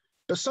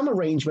 but some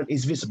arrangement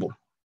is visible.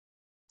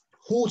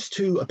 Hoard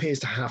 2 appears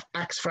to have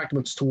axe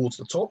fragments towards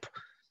the top,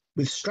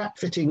 with strap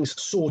fittings,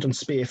 sword and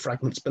spear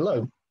fragments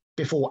below,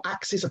 before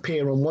axes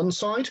appear on one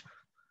side,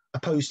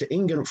 opposed to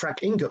ingot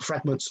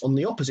fragments on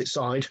the opposite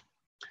side,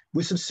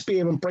 with some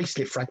spear and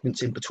bracelet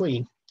fragments in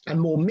between, and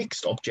more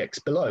mixed objects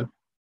below.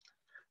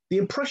 The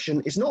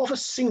impression is not of a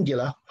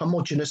singular,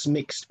 homogeneous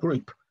mixed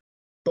group,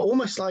 but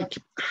almost like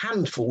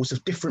handfuls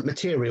of different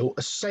material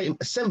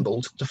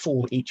assembled to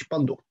form each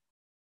bundle.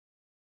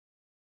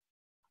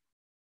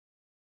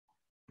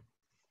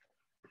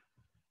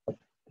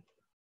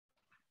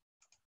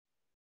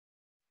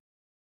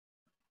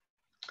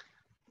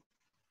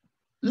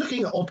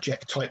 Looking at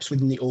object types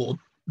within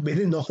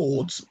the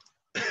hoards,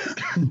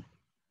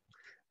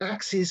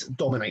 axes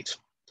dominate,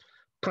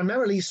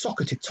 primarily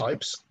socketed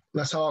types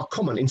that are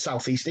common in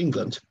southeast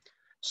England,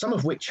 some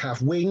of which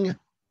have wing,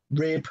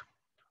 rib,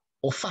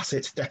 or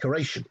facet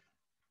decoration,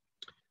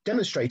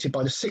 demonstrated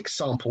by the 6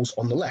 samples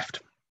on the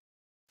left.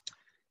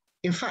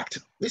 In fact,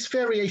 this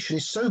variation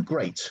is so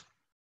great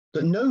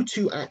that no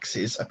 2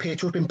 axes appear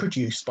to have been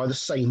produced by the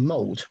same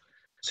mould,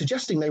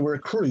 suggesting they were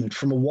accrued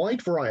from a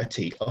wide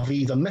variety of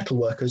either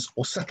metalworkers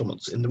or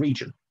settlements in the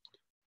region.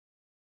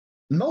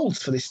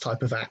 Moulds for this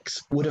type of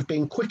axe would have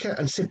been quicker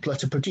and simpler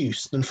to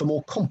produce than for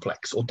more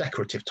complex or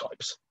decorative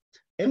types,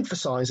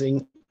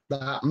 emphasising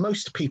that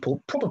most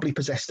people probably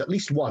possessed at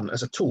least one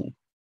as a tool.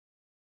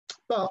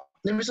 But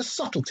there is a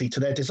subtlety to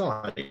their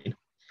design,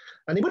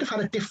 and they would have had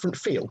a different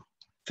feel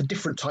for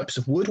different types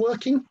of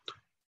woodworking,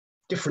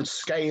 different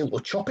scale or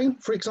chopping,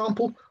 for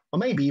example, or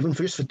maybe even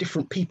just for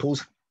different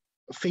people's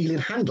feel in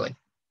handling.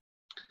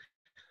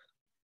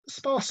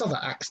 Sparse other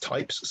axe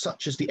types,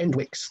 such as the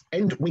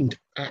end-winged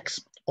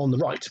axe on the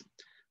right,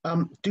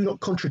 do not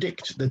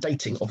contradict the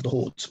dating of the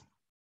hoards.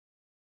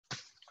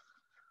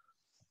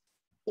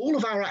 All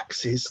of our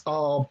axes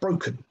are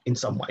broken in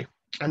some way,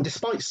 and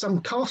despite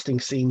some casting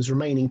seams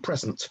remaining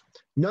present,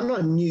 none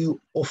are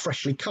new or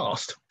freshly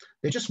cast.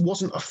 There just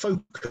wasn't a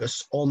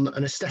focus on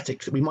an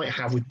aesthetic that we might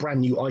have with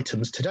brand new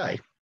items today.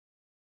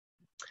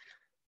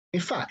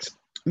 In fact,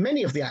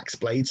 many of the axe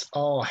blades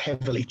are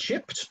heavily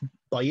chipped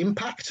by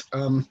impact.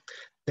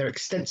 They're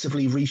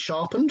extensively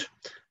resharpened,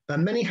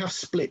 and many have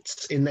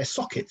splits in their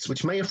sockets,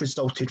 which may have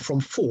resulted from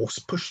force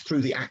pushed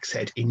through the axe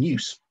head in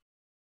use.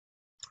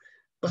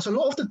 But a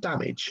lot of the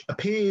damage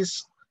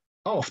appears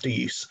after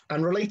use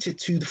and related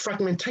to the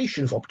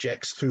fragmentation of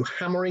objects through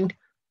hammering,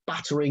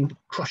 battering,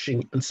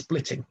 crushing, and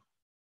splitting.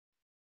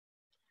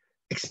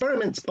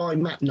 Experiments by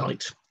Matt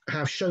Knight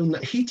have shown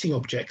that heating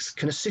objects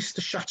can assist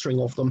the shattering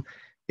of them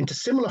into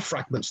similar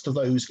fragments to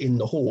those in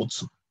the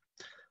hoards,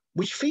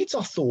 which feeds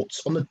our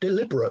thoughts on the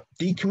deliberate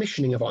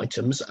decommissioning of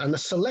items and the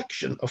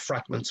selection of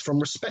fragments from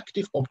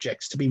respective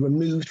objects to be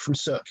removed from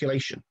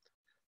circulation,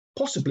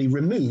 possibly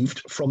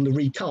removed from the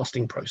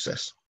recasting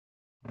process.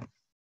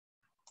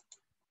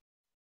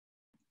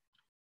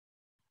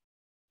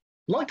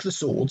 Like the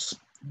swords,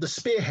 the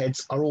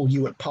spearheads are all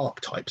Ewart Park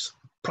types,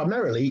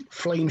 primarily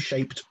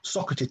flame-shaped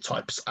socketed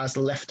types as the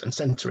left and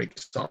centre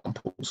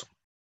examples.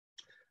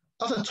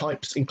 Other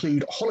types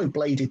include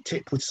hollow-bladed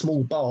tip with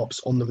small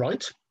barbs on the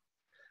right,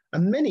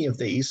 and many of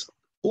these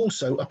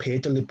also appear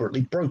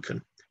deliberately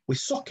broken, with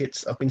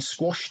sockets that have been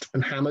squashed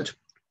and hammered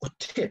or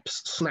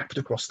tips snapped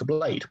across the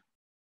blade.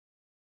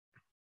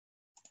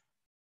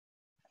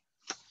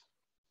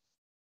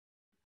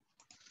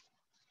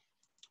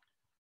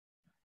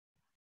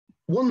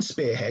 One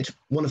spearhead,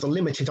 one of the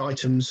limited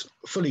items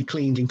fully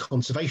cleaned in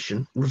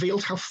conservation,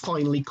 revealed how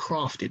finely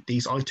crafted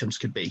these items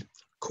could be,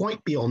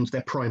 quite beyond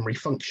their primary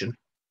function.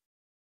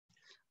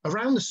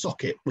 Around the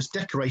socket was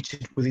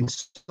decorated with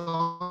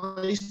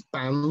incised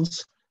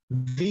bands,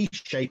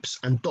 V-shapes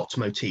and dot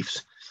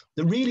motifs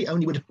that really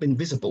only would have been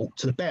visible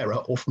to the bearer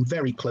or from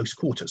very close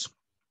quarters.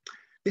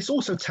 This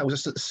also tells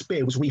us that the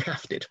spear was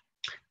rehafted,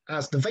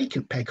 as the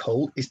vacant peg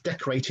hole is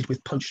decorated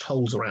with punched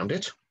holes around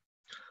it,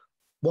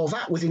 while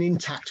that with an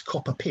intact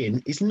copper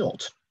pin is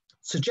not,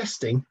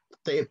 suggesting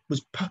that it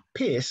was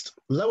pierced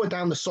lower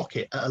down the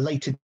socket at a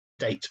later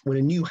date when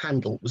a new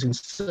handle was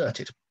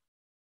inserted.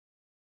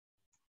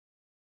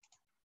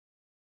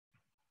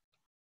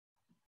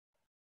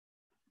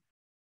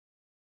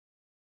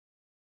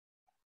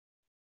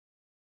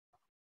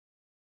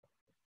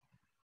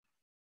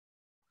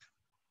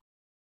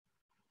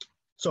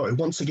 Sorry,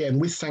 once again,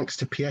 with thanks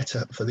to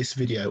Pieta for this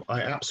video,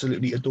 I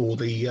absolutely adore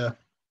the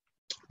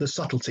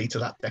subtlety to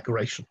that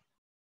decoration.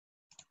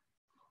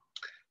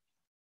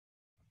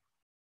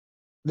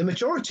 The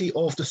majority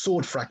of the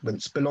sword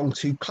fragments belong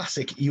to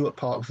classic Ewart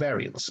Park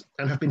variants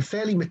and have been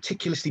fairly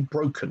meticulously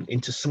broken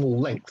into small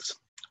lengths.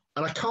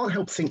 And I can't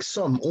help think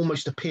some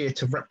almost appear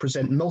to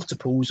represent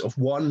multiples of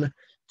 1,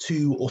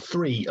 2, or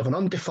 3 of an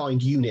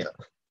undefined unit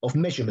of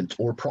measurement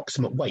or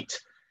approximate weight.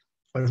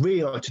 I'd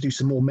really like to do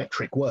some more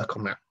metric work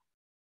on that.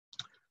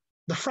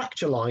 The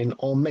fracture line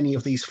on many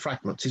of these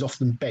fragments is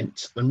often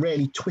bent and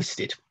rarely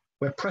twisted,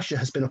 where pressure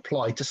has been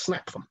applied to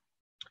snap them.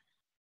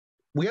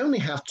 We only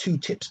have 2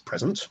 tips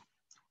present,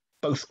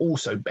 both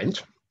also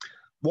bent,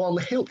 while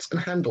the hilt and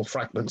handle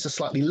fragments are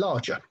slightly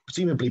larger,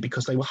 presumably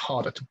because they were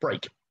harder to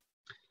break.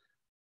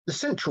 The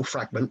central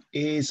fragment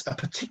is a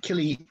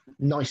particularly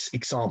nice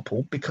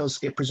example because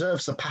it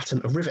preserves the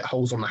pattern of rivet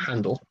holes on the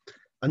handle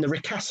and the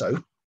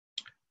ricasso,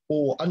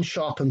 or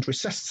unsharpened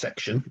recessed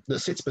section that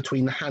sits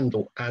between the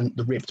handle and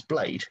the ribbed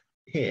blade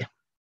here.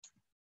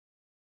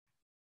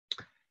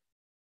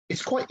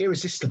 It's quite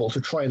irresistible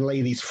to try and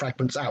lay these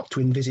fragments out to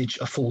envisage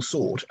a full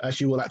sword, as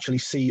you will actually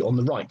see on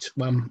the right,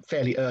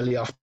 fairly early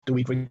after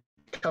we've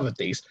recovered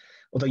these,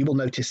 although you will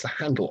notice the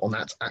handle on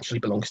that actually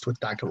belongs to a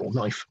dagger or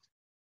knife.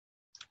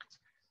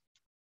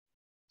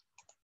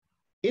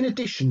 In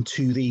addition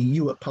to the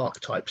Ewart Park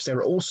types, there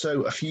are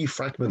also a few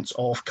fragments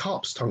of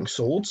carp's tongue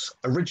swords,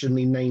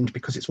 originally named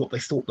because it's what they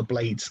thought the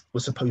blades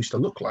were supposed to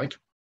look like.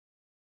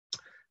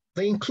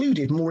 They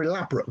included more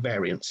elaborate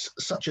variants,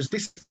 such as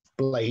this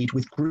blade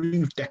with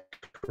grooved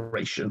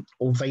decoration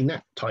or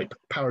vainette type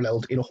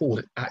paralleled in a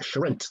hoard at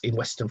Charente in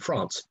western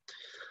France.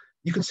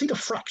 You can see the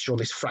fracture on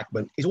this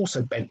fragment is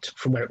also bent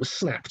from where it was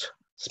snapped,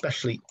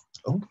 especially,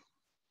 oh,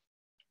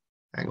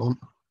 hang on.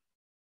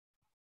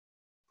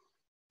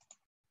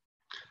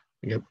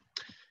 Yep.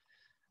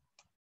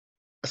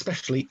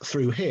 Especially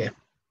through here.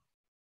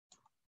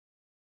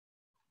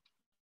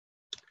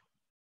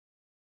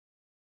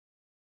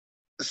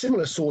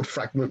 Similar sword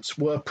fragments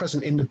were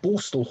present in the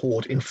Borstal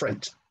hoard in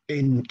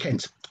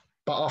Kent,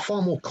 but are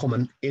far more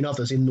common in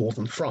others in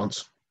northern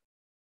France.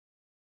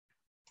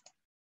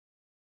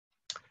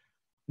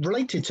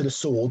 Related to the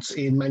swords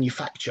in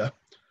manufacture,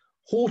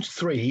 Hoard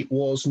 3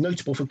 was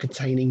notable for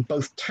containing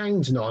both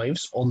tanged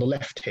knives on the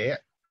left here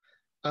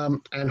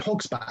and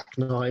hogsback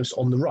knives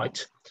on the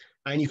right.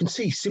 And you can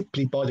see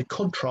simply by the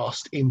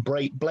contrast in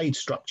blade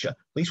structure,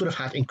 these would have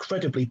had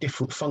incredibly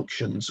different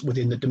functions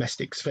within the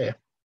domestic sphere.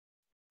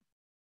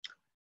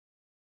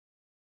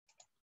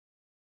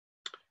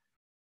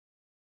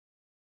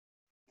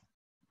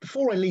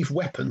 Before I leave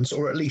weapons,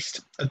 or at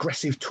least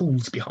aggressive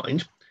tools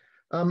behind,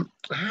 I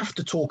have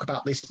to talk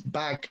about this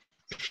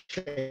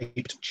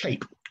bag-shaped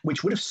chape,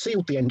 which would have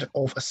sealed the end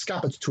of a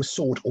scabbard to a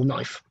sword or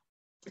knife.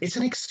 It's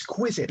an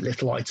exquisite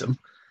little item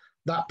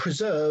that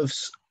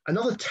preserves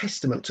another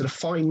testament to the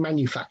fine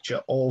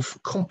manufacture of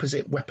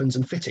composite weapons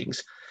and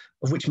fittings,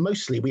 of which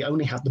mostly we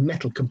only have the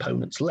metal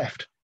components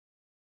left.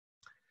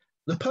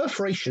 The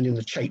perforation in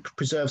the chape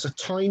preserves a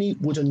tiny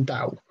wooden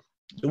dowel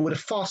that would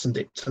have fastened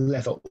it to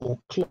leather or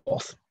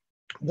cloth.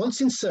 Once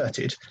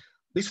inserted,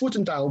 this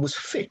wooden dowel was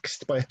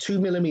fixed by a 2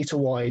 mm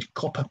wide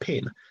copper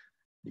pin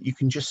that you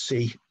can just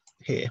see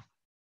here,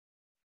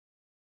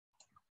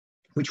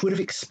 which would have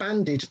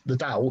expanded the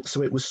dowel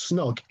so it was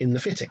snug in the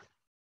fitting.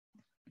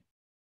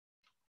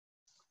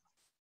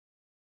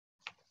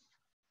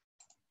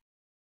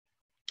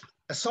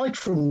 Aside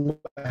from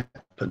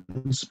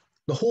weapons,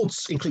 the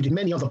hoards included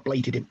many other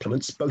bladed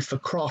implements, both for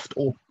craft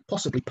or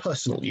possibly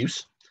personal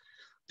use.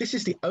 This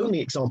is the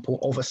only example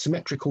of a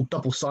symmetrical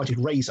double-sided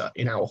razor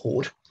in our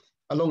hoard,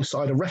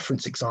 alongside a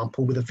reference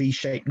example with a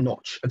V-shaped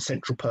notch and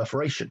central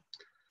perforation.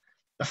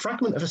 A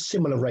fragment of a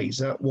similar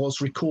razor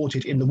was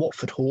recorded in the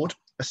Watford hoard,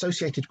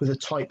 associated with a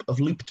type of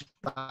looped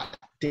back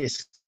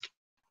disc,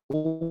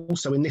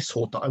 also in this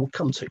hoard that I will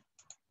come to.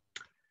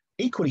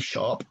 Equally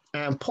sharp,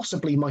 and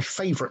possibly my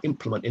favourite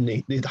implement in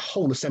the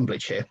whole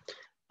assemblage here,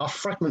 are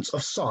fragments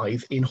of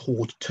scythe in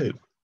Hoard 2.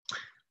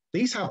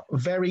 These have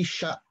very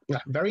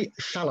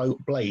shallow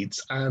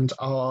blades and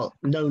are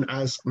known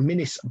as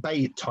Minis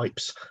Bay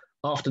types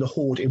after the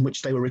hoard in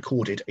which they were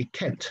recorded at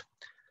Kent.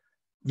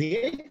 The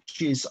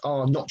edges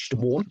are notched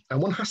and worn,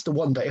 and one has to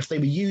wonder if they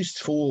were used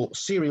for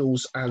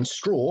cereals and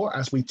straw,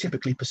 as we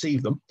typically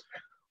perceive them,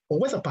 or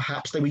whether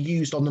perhaps they were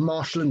used on the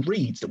Marshall and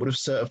Reeds that would have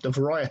served a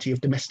variety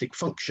of domestic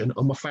function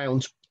and were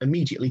found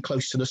immediately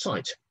close to the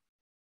site.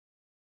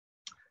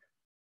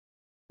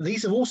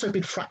 These have also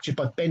been fractured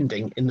by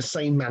bending in the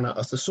same manner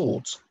as the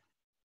swords.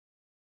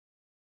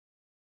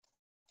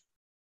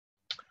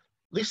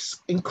 This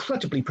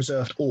incredibly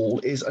preserved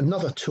awl is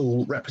another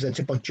tool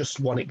represented by just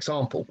one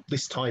example,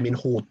 this time in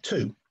Hoard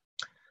 2.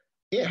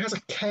 It has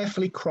a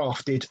carefully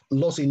crafted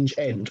lozenge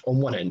end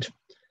on one end,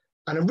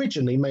 and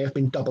originally may have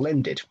been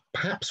double-ended,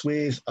 perhaps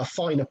with a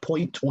finer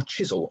point or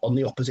chisel on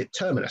the opposite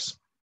terminus.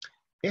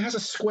 It has a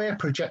square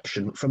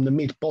projection from the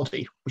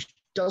mid-body, which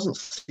doesn't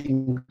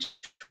seem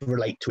to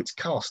relate to its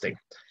casting.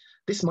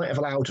 This might have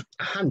allowed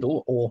a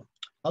handle or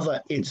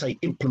other, say,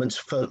 implements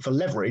for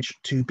leverage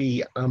to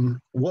be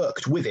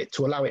worked with it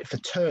to allow it for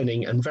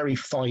turning and very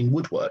fine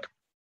woodwork.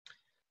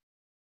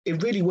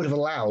 It really would have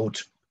allowed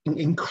an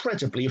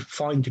incredibly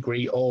fine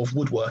degree of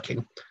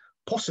woodworking.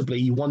 Possibly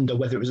you wonder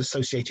whether it was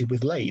associated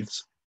with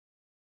lathes.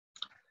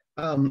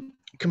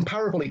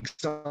 Comparable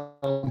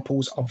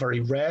examples are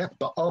very rare,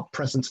 but are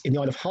present in the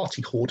Isle of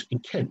Havering Hoard in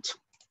Kent.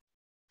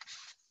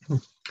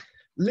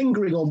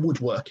 Lingering on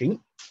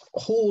woodworking,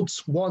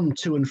 hoards 1,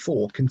 2, and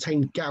 4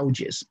 contain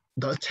gouges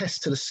that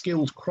attest to the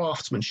skilled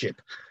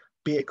craftsmanship,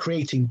 be it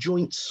creating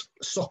joints,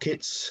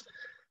 sockets,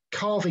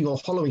 carving or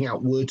hollowing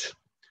out wood.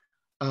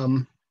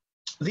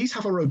 These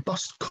have a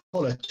robust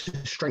collar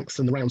to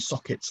strengthen the round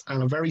sockets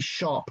and a very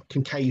sharp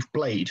concave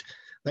blade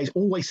that is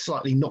always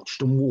slightly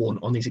notched and worn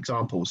on these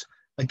examples.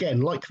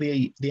 Again, like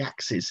the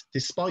axes,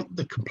 despite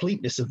the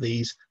completeness of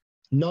these,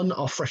 none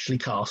are freshly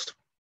cast.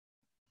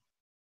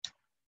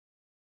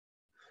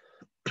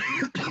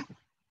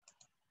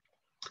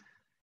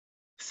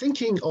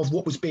 Thinking of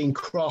what was being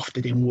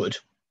crafted in wood,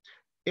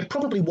 it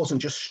probably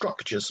wasn't just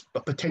structures,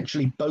 but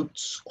potentially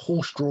boats,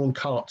 horse-drawn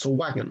carts or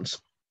wagons.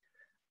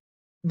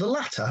 The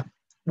latter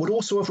would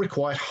also have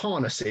required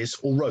harnesses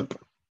or rope,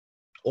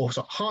 or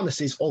sorry,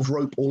 harnesses of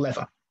rope or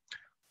leather,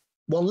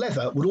 while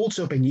leather would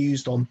also have been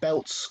used on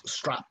belts,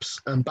 straps,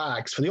 and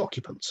bags for the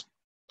occupants.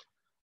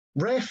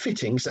 Rare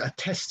fittings that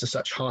attest to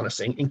such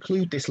harnessing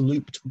include this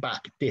looped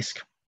back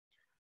disc.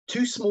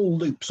 2 small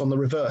loops on the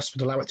reverse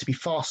would allow it to be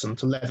fastened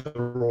to leather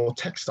or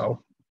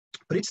textile,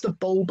 but it's the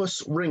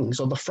bulbous rings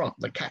on the front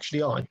that catch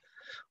the eye.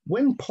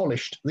 When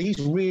polished, these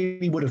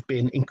really would have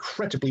been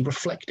incredibly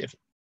reflective.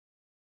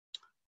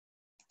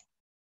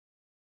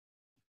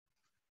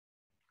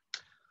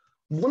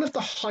 One of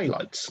the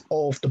highlights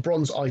of the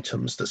bronze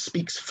items that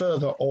speaks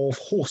further of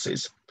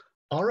horses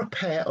are a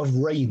pair of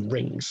rein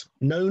rings,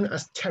 known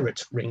as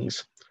terret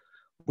rings,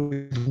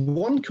 with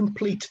one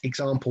complete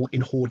example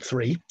in Hoard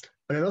 3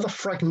 and another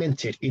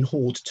fragmented in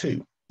Hoard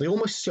 2. They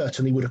almost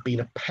certainly would have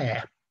been a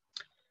pair.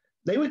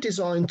 They were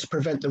designed to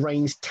prevent the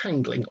reins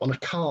tangling on a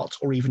cart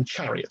or even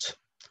chariot.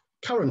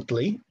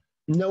 Currently,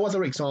 no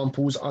other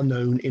examples are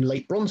known in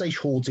late Bronze Age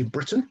hoards in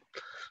Britain,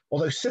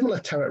 although similar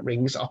terret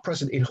rings are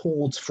present in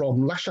hoards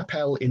from La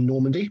Chapelle in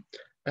Normandy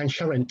and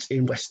Charente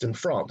in western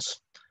France,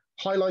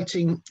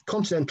 highlighting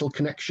continental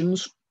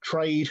connections,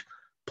 trade,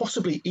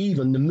 possibly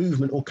even the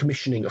movement or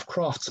commissioning of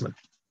craftsmen.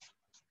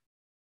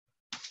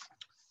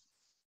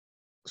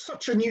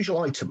 Such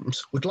unusual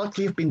items would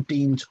likely have been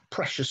deemed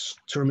precious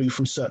to remove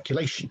from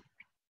circulation,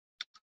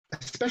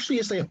 especially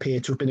as they appear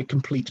to have been a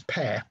complete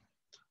pair.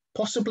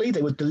 Possibly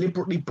they were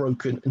deliberately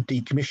broken and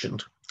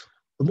decommissioned.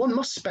 And one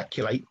must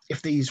speculate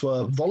if these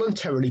were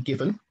voluntarily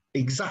given,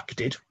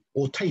 exacted,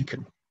 or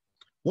taken.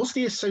 Was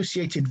the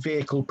associated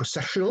vehicle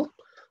processional,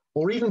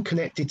 or even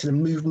connected to the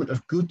movement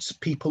of goods,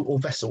 people, or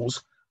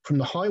vessels from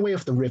the highway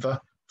of the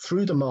river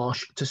through the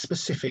marsh to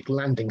specific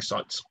landing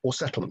sites or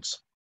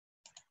settlements?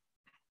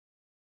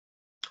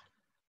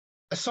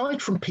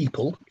 Aside from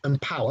people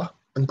and power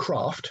and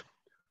craft,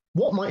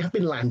 what might have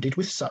been landed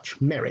with such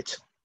merit?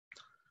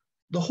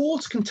 The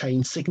hoards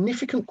contain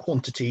significant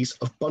quantities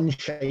of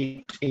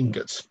bun-shaped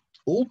ingots,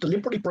 all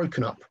deliberately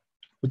broken up,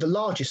 with the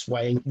largest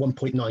weighing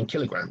 1.9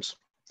 kilograms.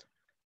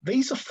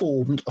 These are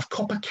formed of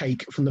copper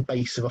cake from the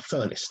base of a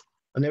furnace,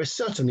 and there is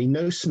certainly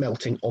no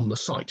smelting on the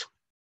site.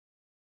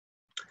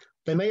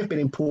 They may have been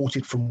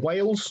imported from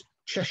Wales,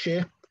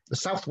 Cheshire, the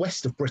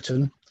southwest of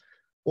Britain,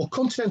 or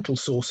continental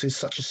sources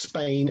such as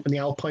Spain and the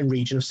Alpine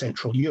region of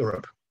Central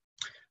Europe.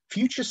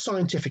 Future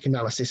scientific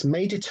analysis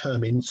may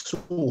determine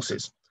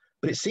sources,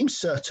 but it seems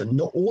certain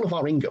not all of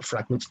our ingot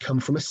fragments come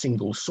from a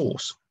single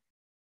source.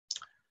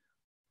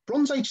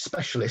 Bronze Age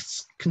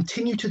specialists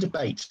continue to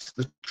debate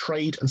the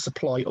trade and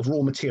supply of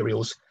raw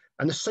materials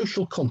and the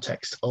social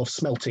context of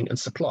smelting and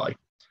supply.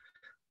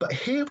 But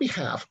here we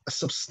have a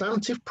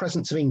substantive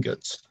presence of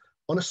ingots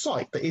on a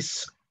site that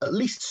is at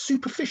least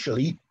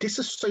superficially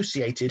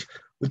disassociated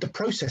with the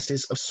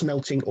processes of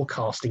smelting or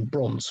casting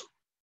bronze.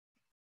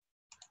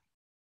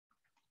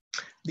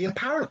 The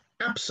apparent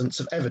absence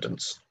of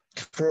evidence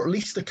for at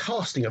least the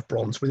casting of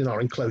bronze within our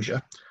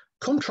enclosure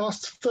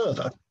contrasts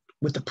further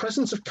with the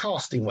presence of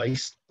casting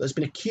waste that has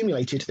been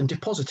accumulated and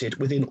deposited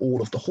within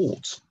all of the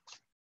hoards.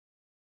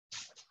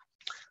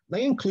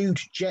 They include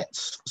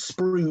jets,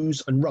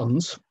 sprues, and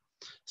runs,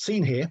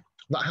 seen here,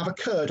 that have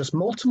occurred as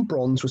molten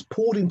bronze was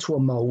poured into a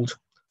mould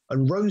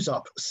and rose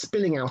up,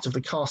 spilling out of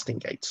the casting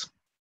gates.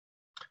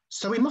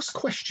 So we must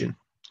question,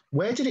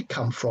 where did it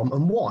come from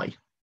and why?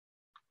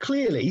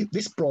 Clearly,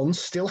 this bronze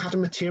still had a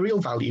material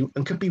value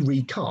and could be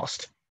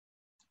recast.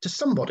 To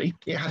somebody,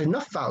 it had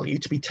enough value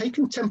to be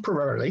taken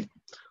temporarily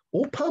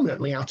or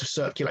permanently out of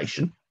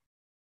circulation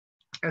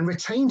and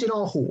retained in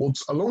our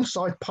hoards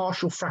alongside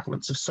partial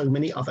fragments of so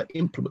many other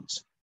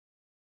implements.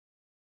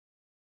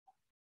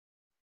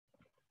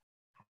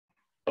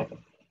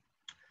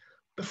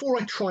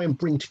 Before I try and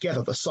bring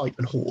together the site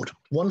and hoard,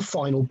 one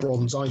final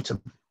bronze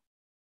item.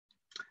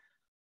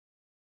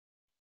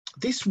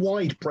 This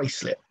wide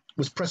bracelet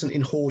was present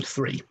in Hoard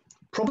 3,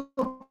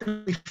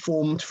 probably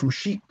formed from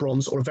sheet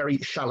bronze or a very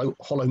shallow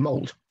hollow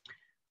mould.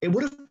 It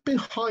would have been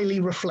highly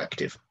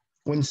reflective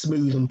when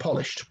smooth and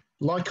polished,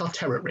 like our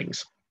terret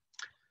rings.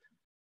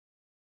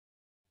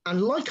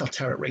 And like our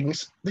terror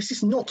rings, this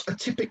is not a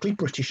typically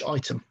British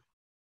item.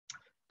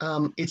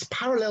 It's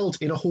paralleled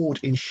in a hoard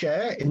in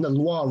Cher in the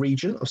Loire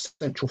region of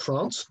central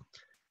France.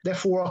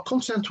 Therefore, our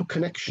continental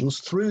connections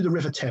through the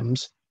River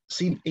Thames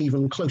seem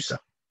even closer.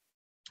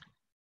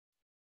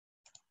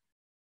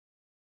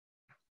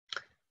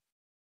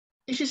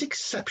 It is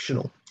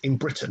exceptional in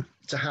Britain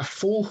to have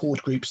 4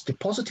 hoard groups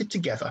deposited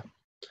together,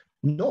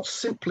 not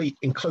simply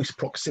in close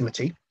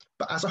proximity,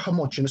 but as a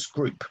homogeneous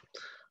group,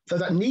 though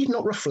that need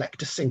not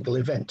reflect a single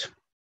event.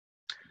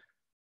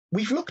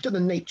 We've looked at the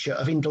nature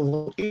of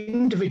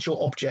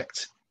individual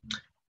objects,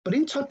 but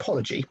in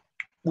typology,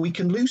 we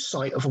can lose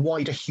sight of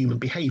wider human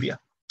behaviour.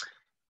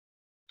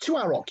 To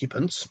our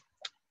occupants,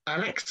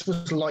 an axe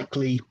was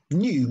likely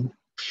new,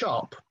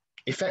 sharp,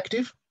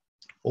 effective,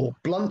 or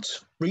blunt,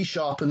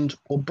 resharpened,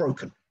 or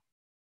broken.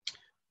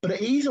 But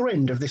at either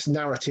end of this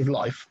narrative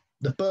life,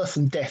 the birth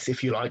and death,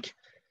 if you like,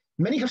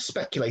 many have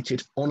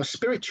speculated on a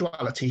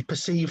spirituality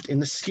perceived in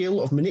the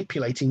skill of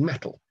manipulating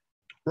metal.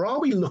 Or are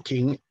we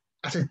looking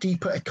at a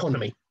deeper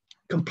economy,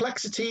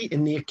 complexity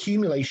in the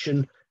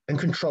accumulation and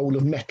control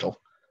of metal,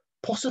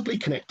 possibly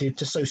connected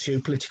to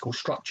socio-political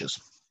structures?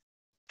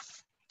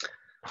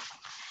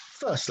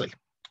 Firstly,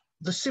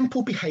 the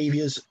simple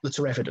behaviours that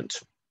are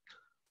evident.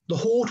 The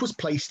hoard was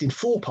placed in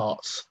 4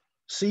 parts,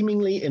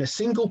 seemingly in a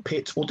single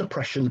pit or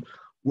depression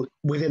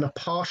within a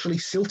partially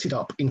silted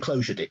up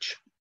enclosure ditch.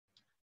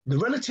 The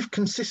relative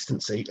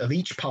consistency of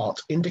each part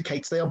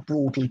indicates they are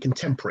broadly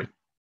contemporary,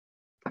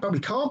 but we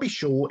can't be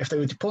sure if they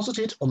were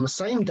deposited on the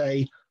same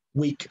day,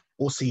 week,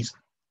 or season.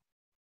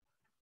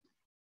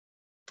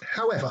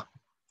 However,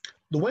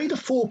 the way the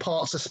 4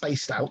 parts are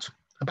spaced out,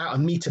 about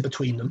 1 metre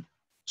between them,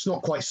 it's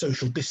not quite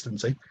social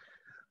distancing,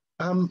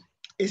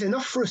 is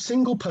enough for a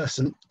single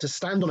person to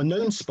stand on a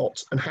known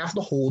spot and have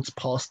the hoards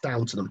passed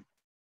down to them.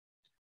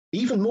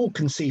 Even more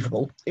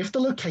conceivable if the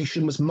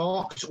location was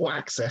marked or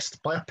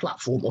accessed by a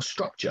platform or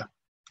structure,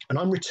 and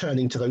I'm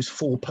returning to those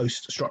 4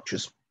 post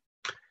structures.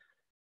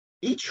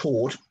 Each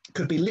hoard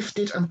could be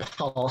lifted and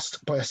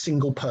passed by a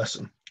single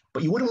person,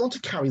 but you wouldn't want to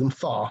carry them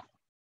far.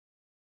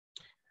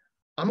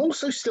 I'm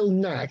also still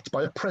nagged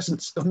by the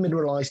presence of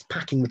mineralised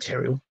packing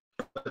material,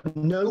 but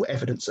no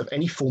evidence of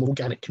any form of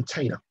organic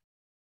container.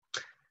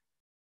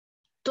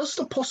 Does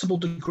the possible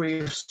degree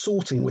of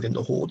sorting within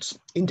the hoards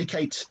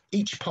indicate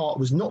each part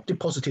was not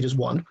deposited as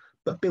one,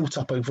 but built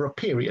up over a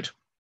period?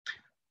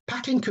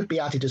 Packing could be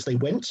added as they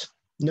went,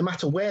 no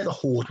matter where the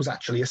hoard was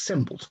actually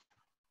assembled.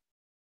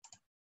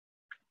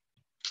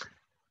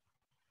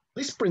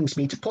 This brings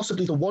me to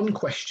possibly the one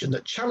question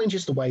that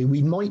challenges the way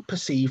we might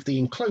perceive the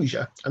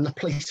enclosure and the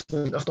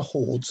placement of the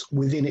hoards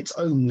within its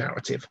own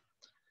narrative.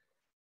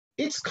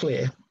 It's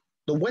clear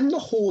that when the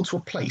hoards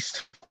were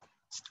placed,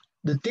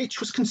 the ditch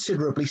was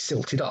considerably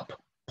silted up,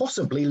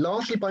 possibly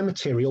largely by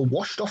material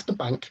washed off the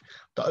bank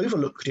that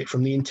overlooked it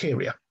from the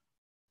interior.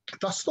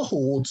 Thus the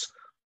hoards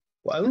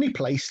were only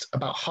placed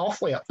about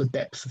halfway up the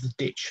depth of the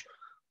ditch,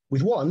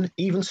 with one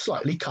even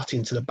slightly cut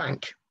into the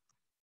bank.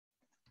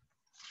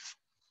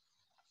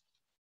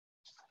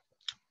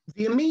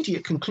 The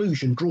immediate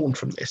conclusion drawn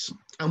from this,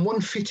 and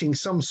one fitting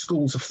some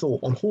schools of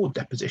thought on hoard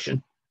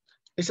deposition,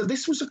 is that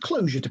this was a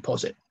closure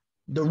deposit,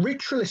 the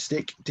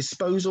ritualistic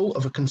disposal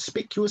of a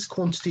conspicuous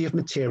quantity of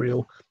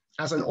material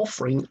as an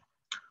offering,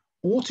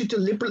 or to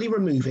deliberately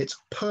remove it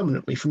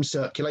permanently from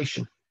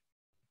circulation.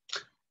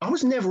 I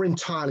was never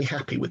entirely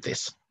happy with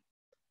this,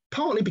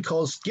 partly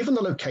because, given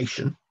the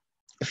location,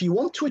 if you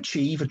want to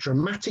achieve a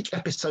dramatic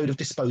episode of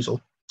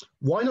disposal,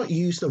 why not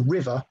use the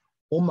river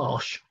or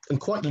marsh and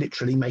quite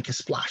literally make a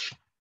splash?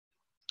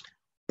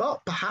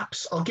 But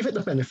perhaps I'll give it the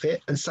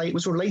benefit and say it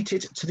was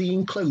related to the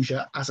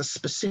enclosure as a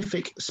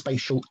specific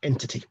spatial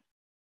entity.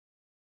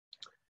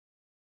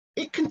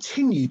 It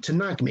continued to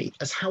nag me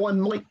as how I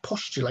might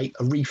postulate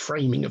a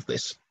reframing of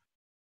this.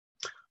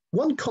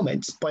 One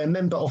comment by a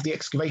member of the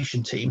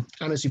excavation team,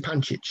 Anna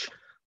Zupancic,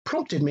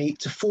 prompted me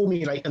to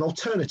formulate an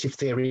alternative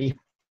theory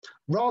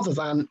rather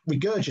than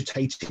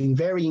regurgitating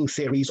varying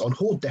theories on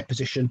hoard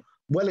deposition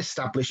well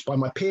established by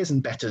my peers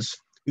and betters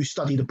who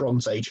study the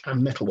Bronze Age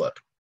and metalwork.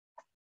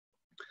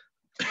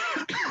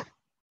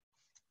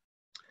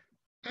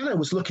 Anna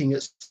was looking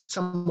at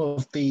some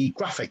of the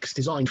graphics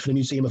designed for the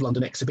Museum of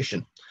London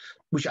exhibition,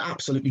 which are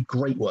absolutely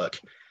great work.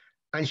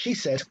 And she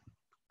said,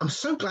 "I'm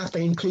so glad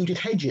they included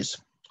hedges.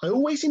 I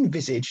always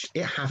envisaged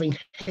it having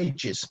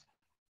hedges."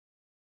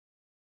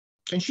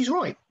 And she's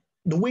right.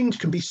 The wind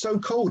can be so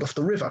cold off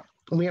the river,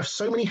 and we have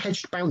so many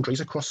hedged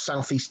boundaries across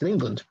southeastern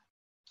England.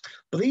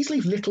 But these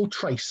leave little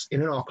trace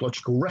in an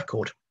archaeological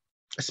record,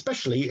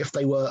 especially if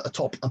they were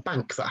atop a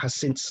bank that has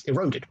since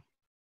eroded.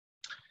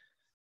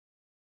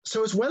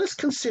 So as well as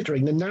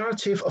considering the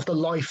narrative of the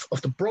life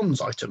of the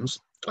bronze items,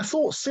 I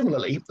thought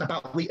similarly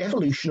about the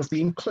evolution of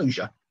the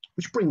enclosure,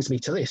 which brings me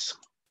to this.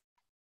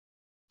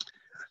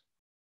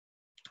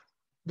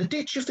 The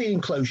ditch of the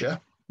enclosure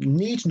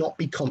need not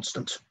be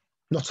constant,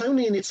 not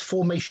only in its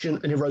formation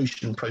and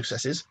erosion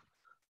processes,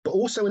 but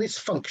also in its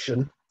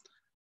function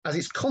as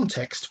its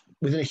context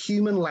within a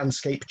human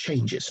landscape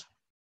changes.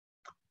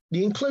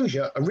 The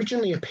enclosure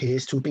originally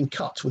appears to have been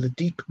cut with a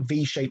deep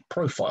V-shaped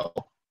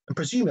profile and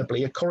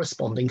presumably a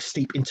corresponding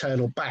steep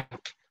internal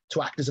bank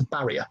to act as a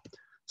barrier,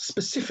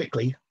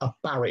 specifically a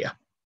barrier.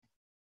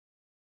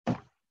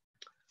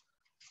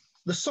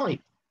 The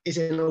site is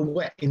in a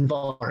wet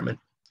environment,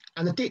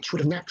 and the ditch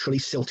would have naturally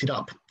silted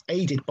up,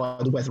 aided by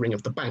the weathering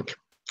of the bank.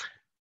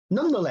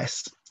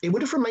 Nonetheless, it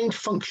would have remained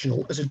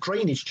functional as a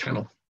drainage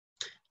channel,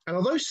 and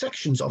although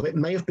sections of it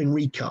may have been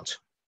recut,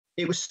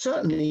 it was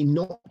certainly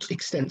not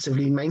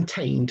extensively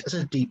maintained as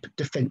a deep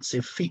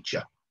defensive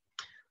feature.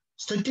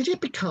 So did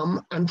it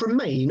become and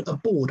remain a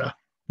border,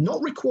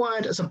 not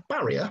required as a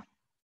barrier,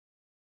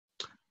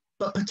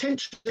 but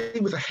potentially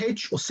with a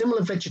hedge or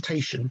similar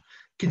vegetation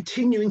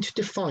continuing to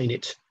define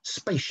it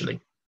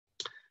spatially?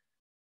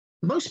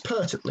 Most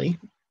pertinently,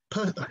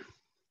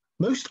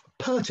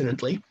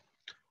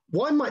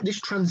 why might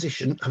this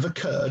transition have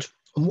occurred,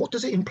 and what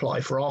does it imply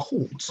for our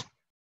hoards?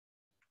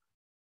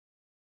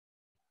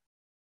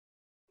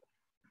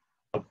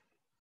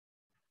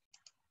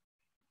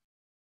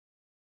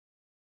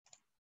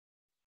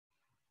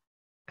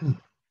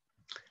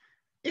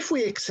 If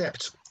we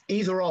accept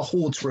either our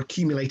hoards were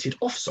accumulated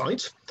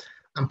off-site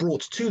and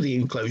brought to the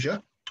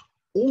enclosure,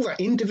 or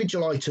that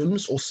individual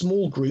items or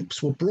small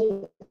groups were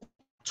brought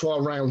to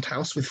our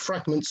roundhouse with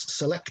fragments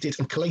selected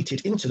and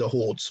collated into the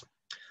hoards,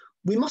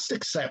 we must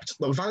accept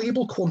that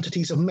valuable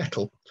quantities of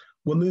metal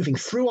were moving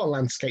through our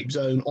landscape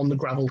zone on the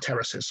gravel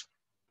terraces.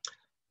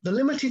 The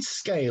limited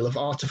scale of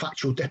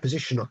artifactual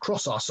deposition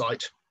across our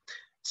site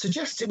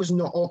suggests it was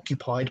not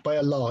occupied by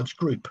a large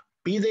group,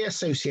 be they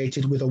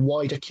associated with a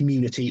wider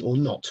community or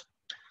not.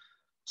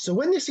 So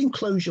when this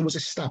enclosure was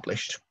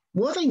established,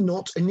 were they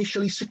not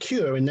initially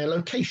secure in their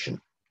location,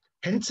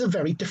 hence a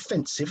very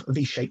defensive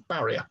V-shaped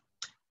barrier?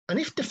 And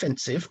if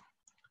defensive,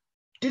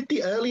 did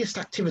the earliest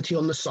activity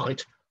on the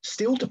site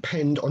still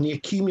depend on the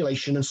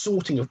accumulation and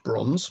sorting of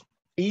bronze,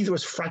 either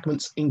as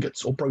fragments,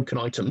 ingots, or broken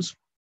items?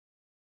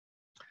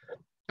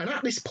 And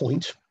at this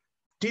point,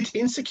 did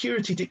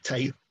insecurity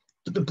dictate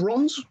that the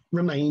bronze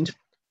remained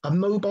a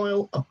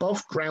mobile,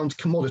 above-ground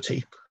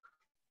commodity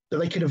that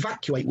they could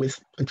evacuate with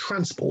and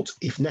transport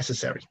if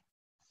necessary?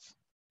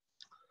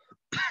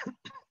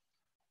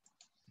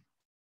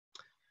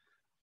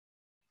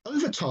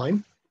 Over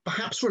time,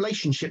 perhaps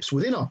relationships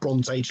within our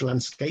Bronze Age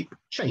landscape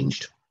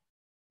changed.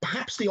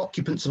 Perhaps the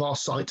occupants of our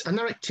site and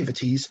their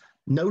activities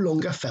no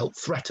longer felt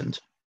threatened.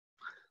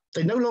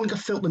 They no longer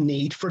felt the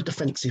need for a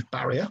defensive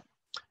barrier,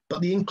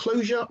 but the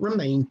enclosure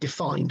remained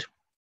defined.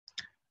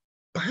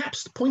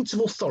 Perhaps the points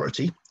of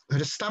authority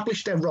had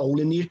established their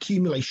role in the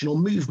accumulation or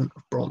movement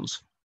of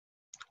bronze.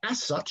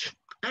 As such,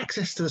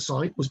 access to the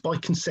site was by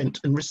consent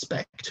and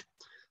respect,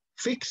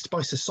 fixed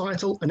by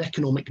societal and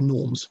economic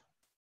norms.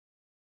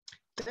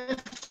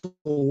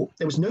 Therefore,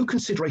 there was no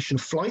consideration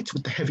of flight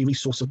with the heavy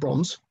resource of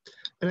bronze,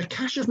 and a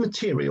cache of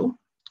material,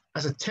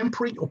 as a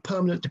temporary or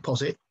permanent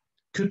deposit,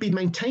 could be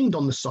maintained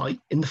on the site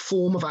in the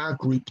form of our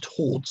grouped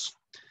hoards.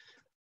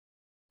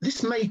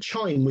 This may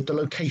chime with the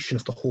location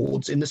of the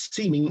hoards in the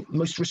seeming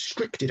most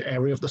restricted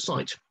area of the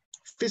site,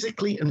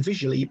 physically and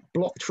visually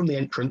blocked from the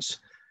entrance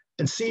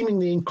and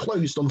seemingly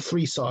enclosed on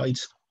three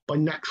sides by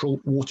natural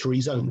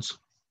watery zones.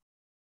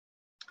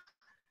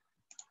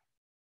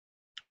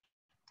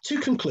 To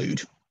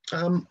conclude,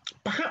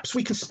 perhaps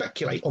we can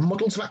speculate on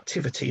models of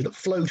activity that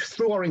flowed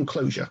through our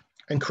enclosure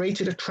and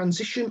created a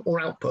transition or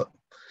output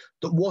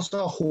that was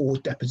our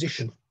hoard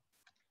deposition.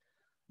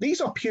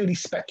 These are purely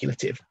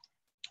speculative,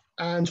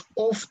 and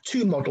of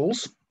two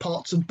models,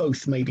 parts of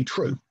both may be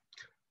true.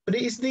 But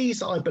it is these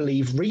that I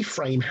believe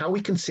reframe how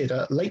we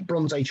consider late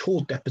Bronze Age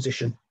hoard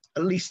deposition,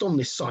 at least on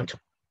this site.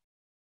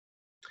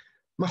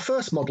 My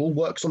first model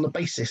works on the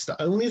basis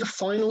that only the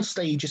final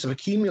stages of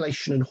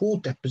accumulation and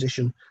hoard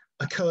deposition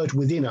occurred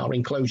within our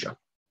enclosure.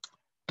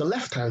 The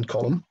left-hand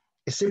column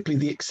is simply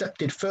the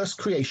accepted first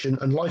creation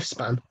and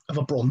lifespan of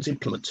a bronze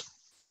implement.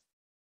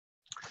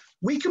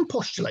 We can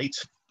postulate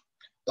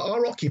that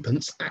our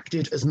occupants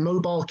acted as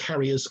mobile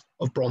carriers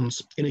of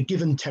bronze in a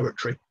given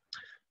territory,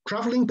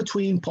 travelling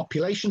between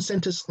population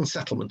centres and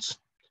settlements,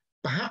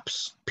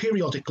 perhaps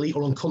periodically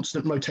or on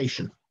constant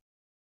rotation.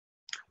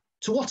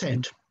 To what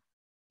end?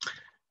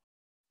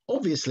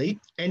 Obviously,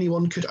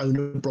 anyone could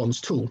own a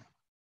bronze tool,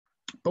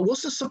 but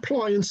was the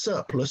supply and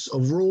surplus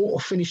of raw or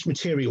finished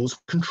materials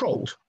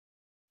controlled?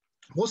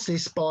 Was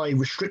this by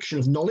restriction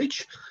of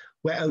knowledge,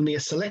 where only a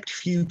select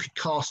few could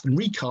cast and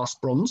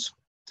recast bronze,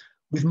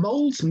 with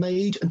moulds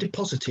made and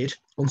deposited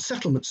on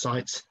settlement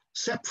sites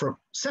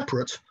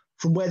separate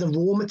from where the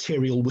raw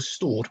material was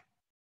stored?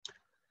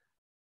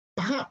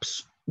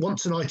 Perhaps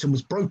once an item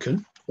was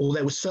broken or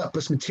there was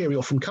surplus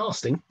material from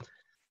casting,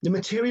 the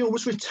material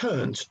was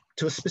returned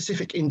to a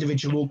specific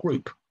individual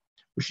group,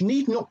 which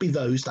need not be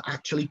those that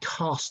actually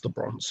cast the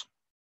bronze,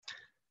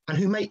 and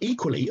who may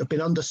equally have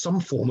been under some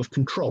form of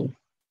control.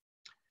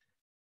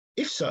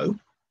 If so,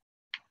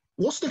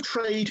 was the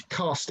trade,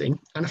 casting,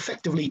 and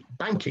effectively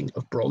banking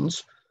of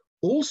bronze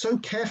also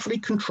carefully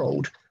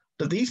controlled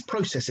that these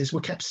processes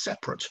were kept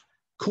separate,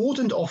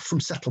 cordoned off from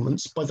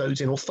settlements by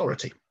those in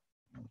authority?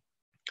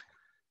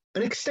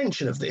 An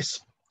extension of this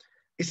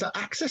is that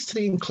access to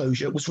the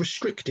enclosure was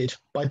restricted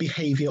by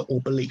behaviour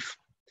or belief,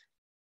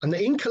 and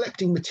that in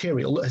collecting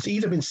material that has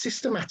either been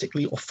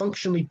systematically or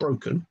functionally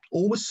broken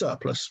or was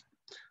surplus,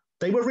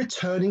 they were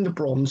returning the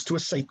bronze to a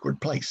sacred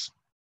place.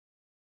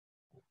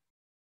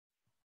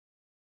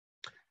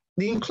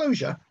 The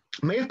enclosure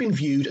may have been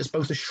viewed as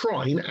both a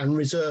shrine and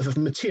reserve of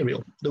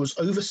material that was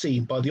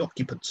overseen by the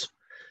occupants,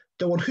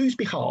 though on whose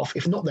behalf,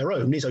 if not their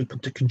own, is open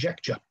to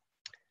conjecture.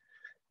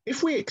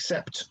 If we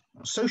accept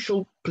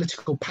social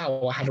political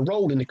power had a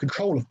role in the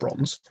control of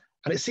bronze,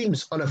 and it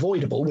seems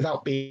unavoidable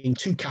without being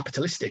too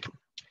capitalistic,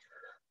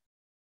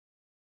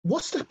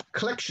 was the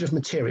collection of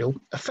material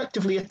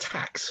effectively a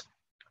tax?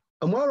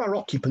 And were our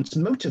occupants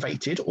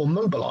motivated or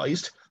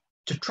mobilised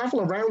to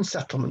travel around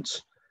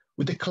settlements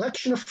with the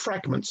collection of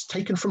fragments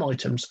taken from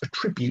items a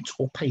tribute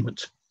or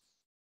payment?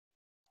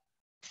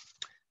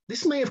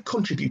 This may have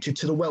contributed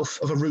to the wealth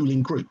of a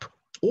ruling group,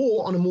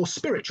 or on a more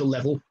spiritual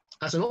level,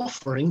 as an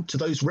offering to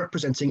those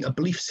representing a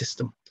belief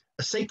system,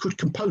 a sacred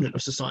component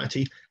of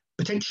society,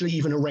 potentially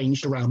even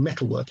arranged around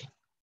metalworking.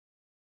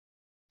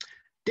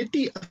 Did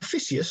the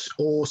officious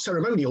or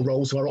ceremonial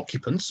roles of our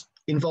occupants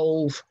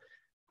involve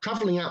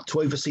travelling out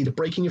to oversee the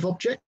breaking of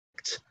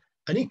objects,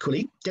 and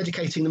equally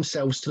dedicating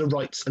themselves to the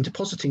rites and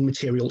depositing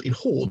material in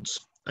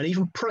hoards, and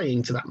even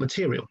praying to that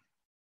material?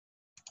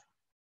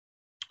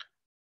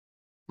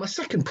 My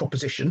second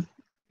proposition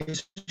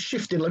is a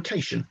shift in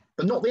location,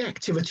 but not the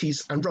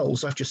activities and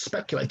roles I've just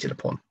speculated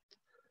upon.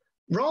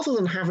 Rather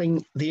than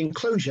having the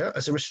enclosure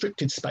as a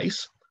restricted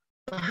space,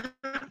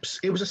 perhaps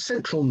it was a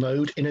central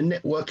node in a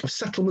network of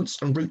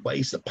settlements and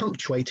routeways that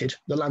punctuated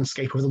the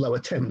landscape of the lower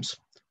Thames.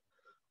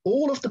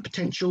 All of the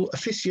potential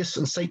officious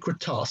and sacred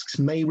tasks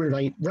may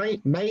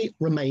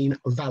remain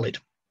valid,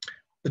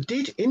 but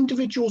did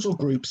individuals or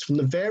groups from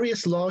the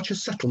various larger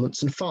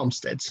settlements and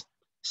farmsteads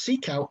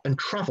seek out and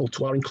travel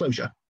to our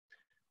enclosure?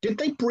 Did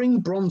they bring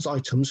bronze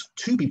items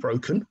to be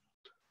broken,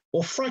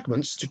 or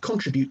fragments to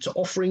contribute to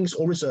offerings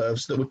or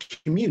reserves that were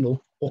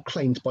communal or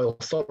claimed by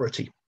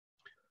authority?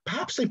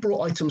 Perhaps they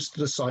brought items to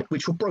the site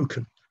which were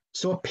broken,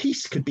 so a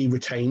piece could be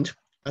retained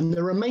and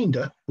the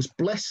remainder was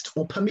blessed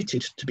or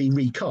permitted to be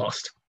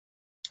recast.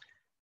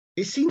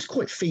 It seems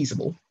quite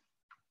feasible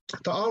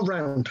that our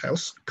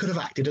roundhouse could have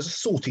acted as a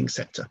sorting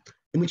sector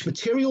in which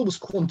material was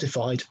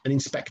quantified and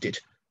inspected,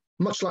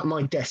 much like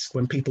my desk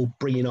when people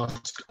bring in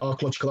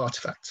archaeological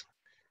artifacts.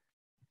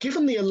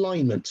 Given the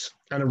alignment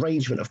and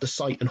arrangement of the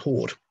site and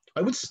hoard,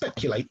 I would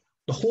speculate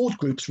the hoard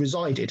groups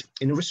resided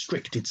in a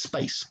restricted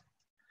space.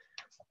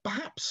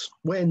 Perhaps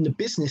when the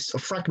business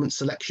of fragment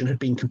selection had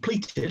been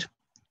completed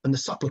and the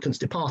supplicants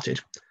departed,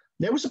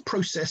 there was a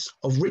process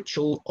or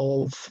ritual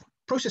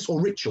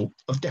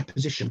of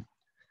deposition,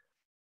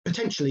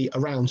 potentially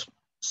around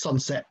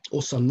sunset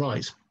or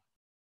sunrise.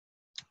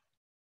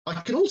 I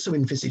can also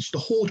envisage the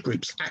hoard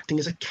groups acting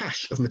as a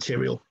cache of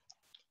material,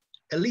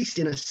 at least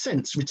in a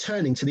sense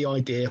returning to the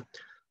idea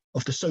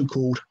of the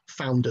so-called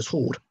founder's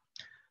hoard.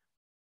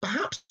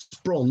 Perhaps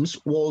bronze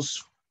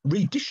was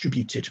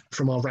redistributed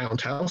from our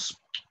roundhouse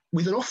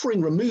with an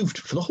offering removed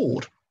for the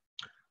hoard,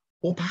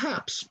 or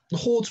perhaps the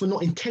hoards were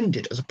not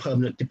intended as a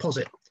permanent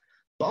deposit,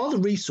 but are the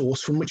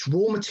resource from which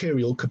raw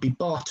material could be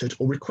bartered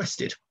or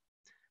requested,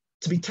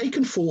 to be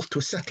taken forth to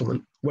a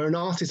settlement where an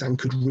artisan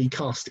could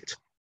recast it.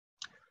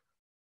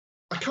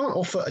 I can't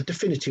offer a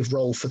definitive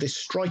role for this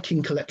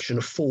striking collection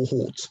of 4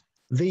 hoards,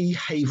 the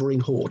Havering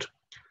Hoard,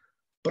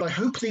 but I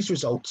hope these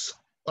results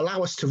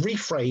allow us to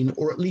reframe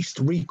or at least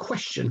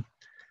re-question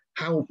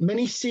how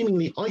many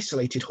seemingly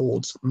isolated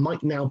hoards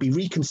might now be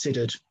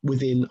reconsidered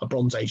within a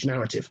Bronze Age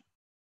narrative.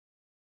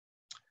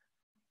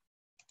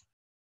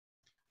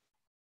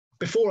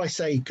 Before I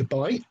say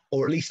goodbye,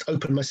 or at least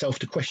open myself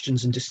to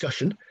questions and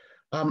discussion,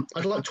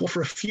 I'd like to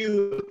offer a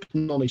few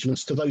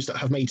acknowledgements to those that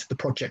have made the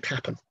project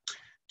happen.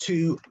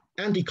 To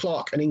Andy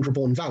Clark and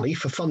Ingrebourne Valley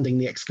for funding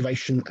the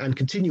excavation and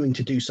continuing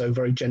to do so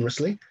very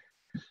generously.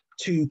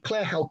 To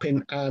Claire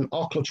Halpin and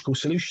Archaeological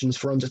Solutions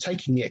for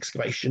undertaking the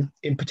excavation,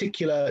 in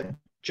particular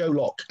Joe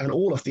Locke and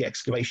all of the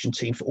excavation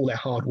team for all their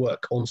hard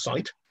work on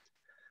site.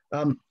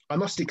 I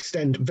must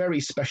extend very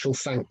special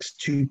thanks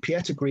to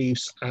Pieta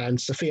Greaves and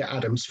Sophia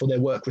Adams for their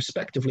work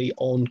respectively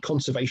on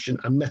conservation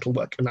and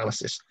metalwork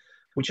analysis,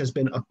 which has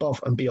been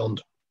above and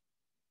beyond.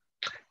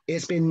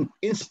 It's been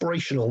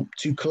inspirational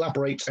to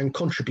collaborate and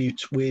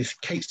contribute with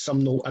Kate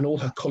Sumnall and all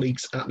her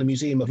colleagues at the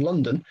Museum of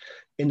London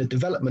in the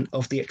development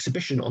of the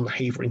exhibition on the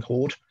Havering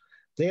Hoard.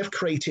 They have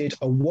created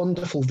a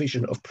wonderful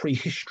vision of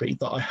prehistory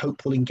that I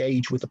hope will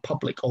engage with the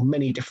public on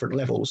many different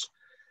levels.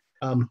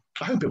 I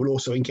hope it will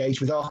also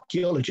engage with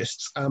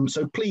archaeologists.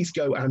 So please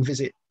go and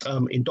visit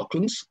in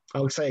Docklands.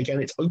 I would say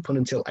again, it's open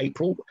until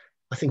April.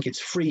 I think it's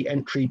free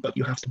entry, but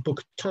you have to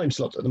book a time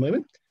slot at the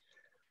moment.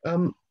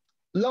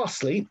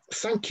 Lastly,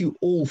 thank you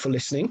all for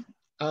listening,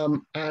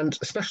 and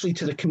especially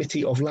to the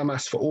committee of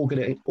LAMAS for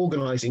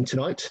organising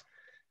tonight.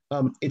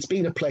 It's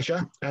been a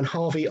pleasure, and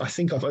Harvey, I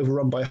think I've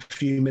overrun by a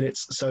few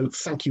minutes, so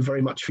thank you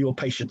very much for your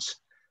patience.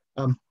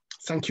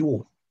 Thank you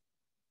all.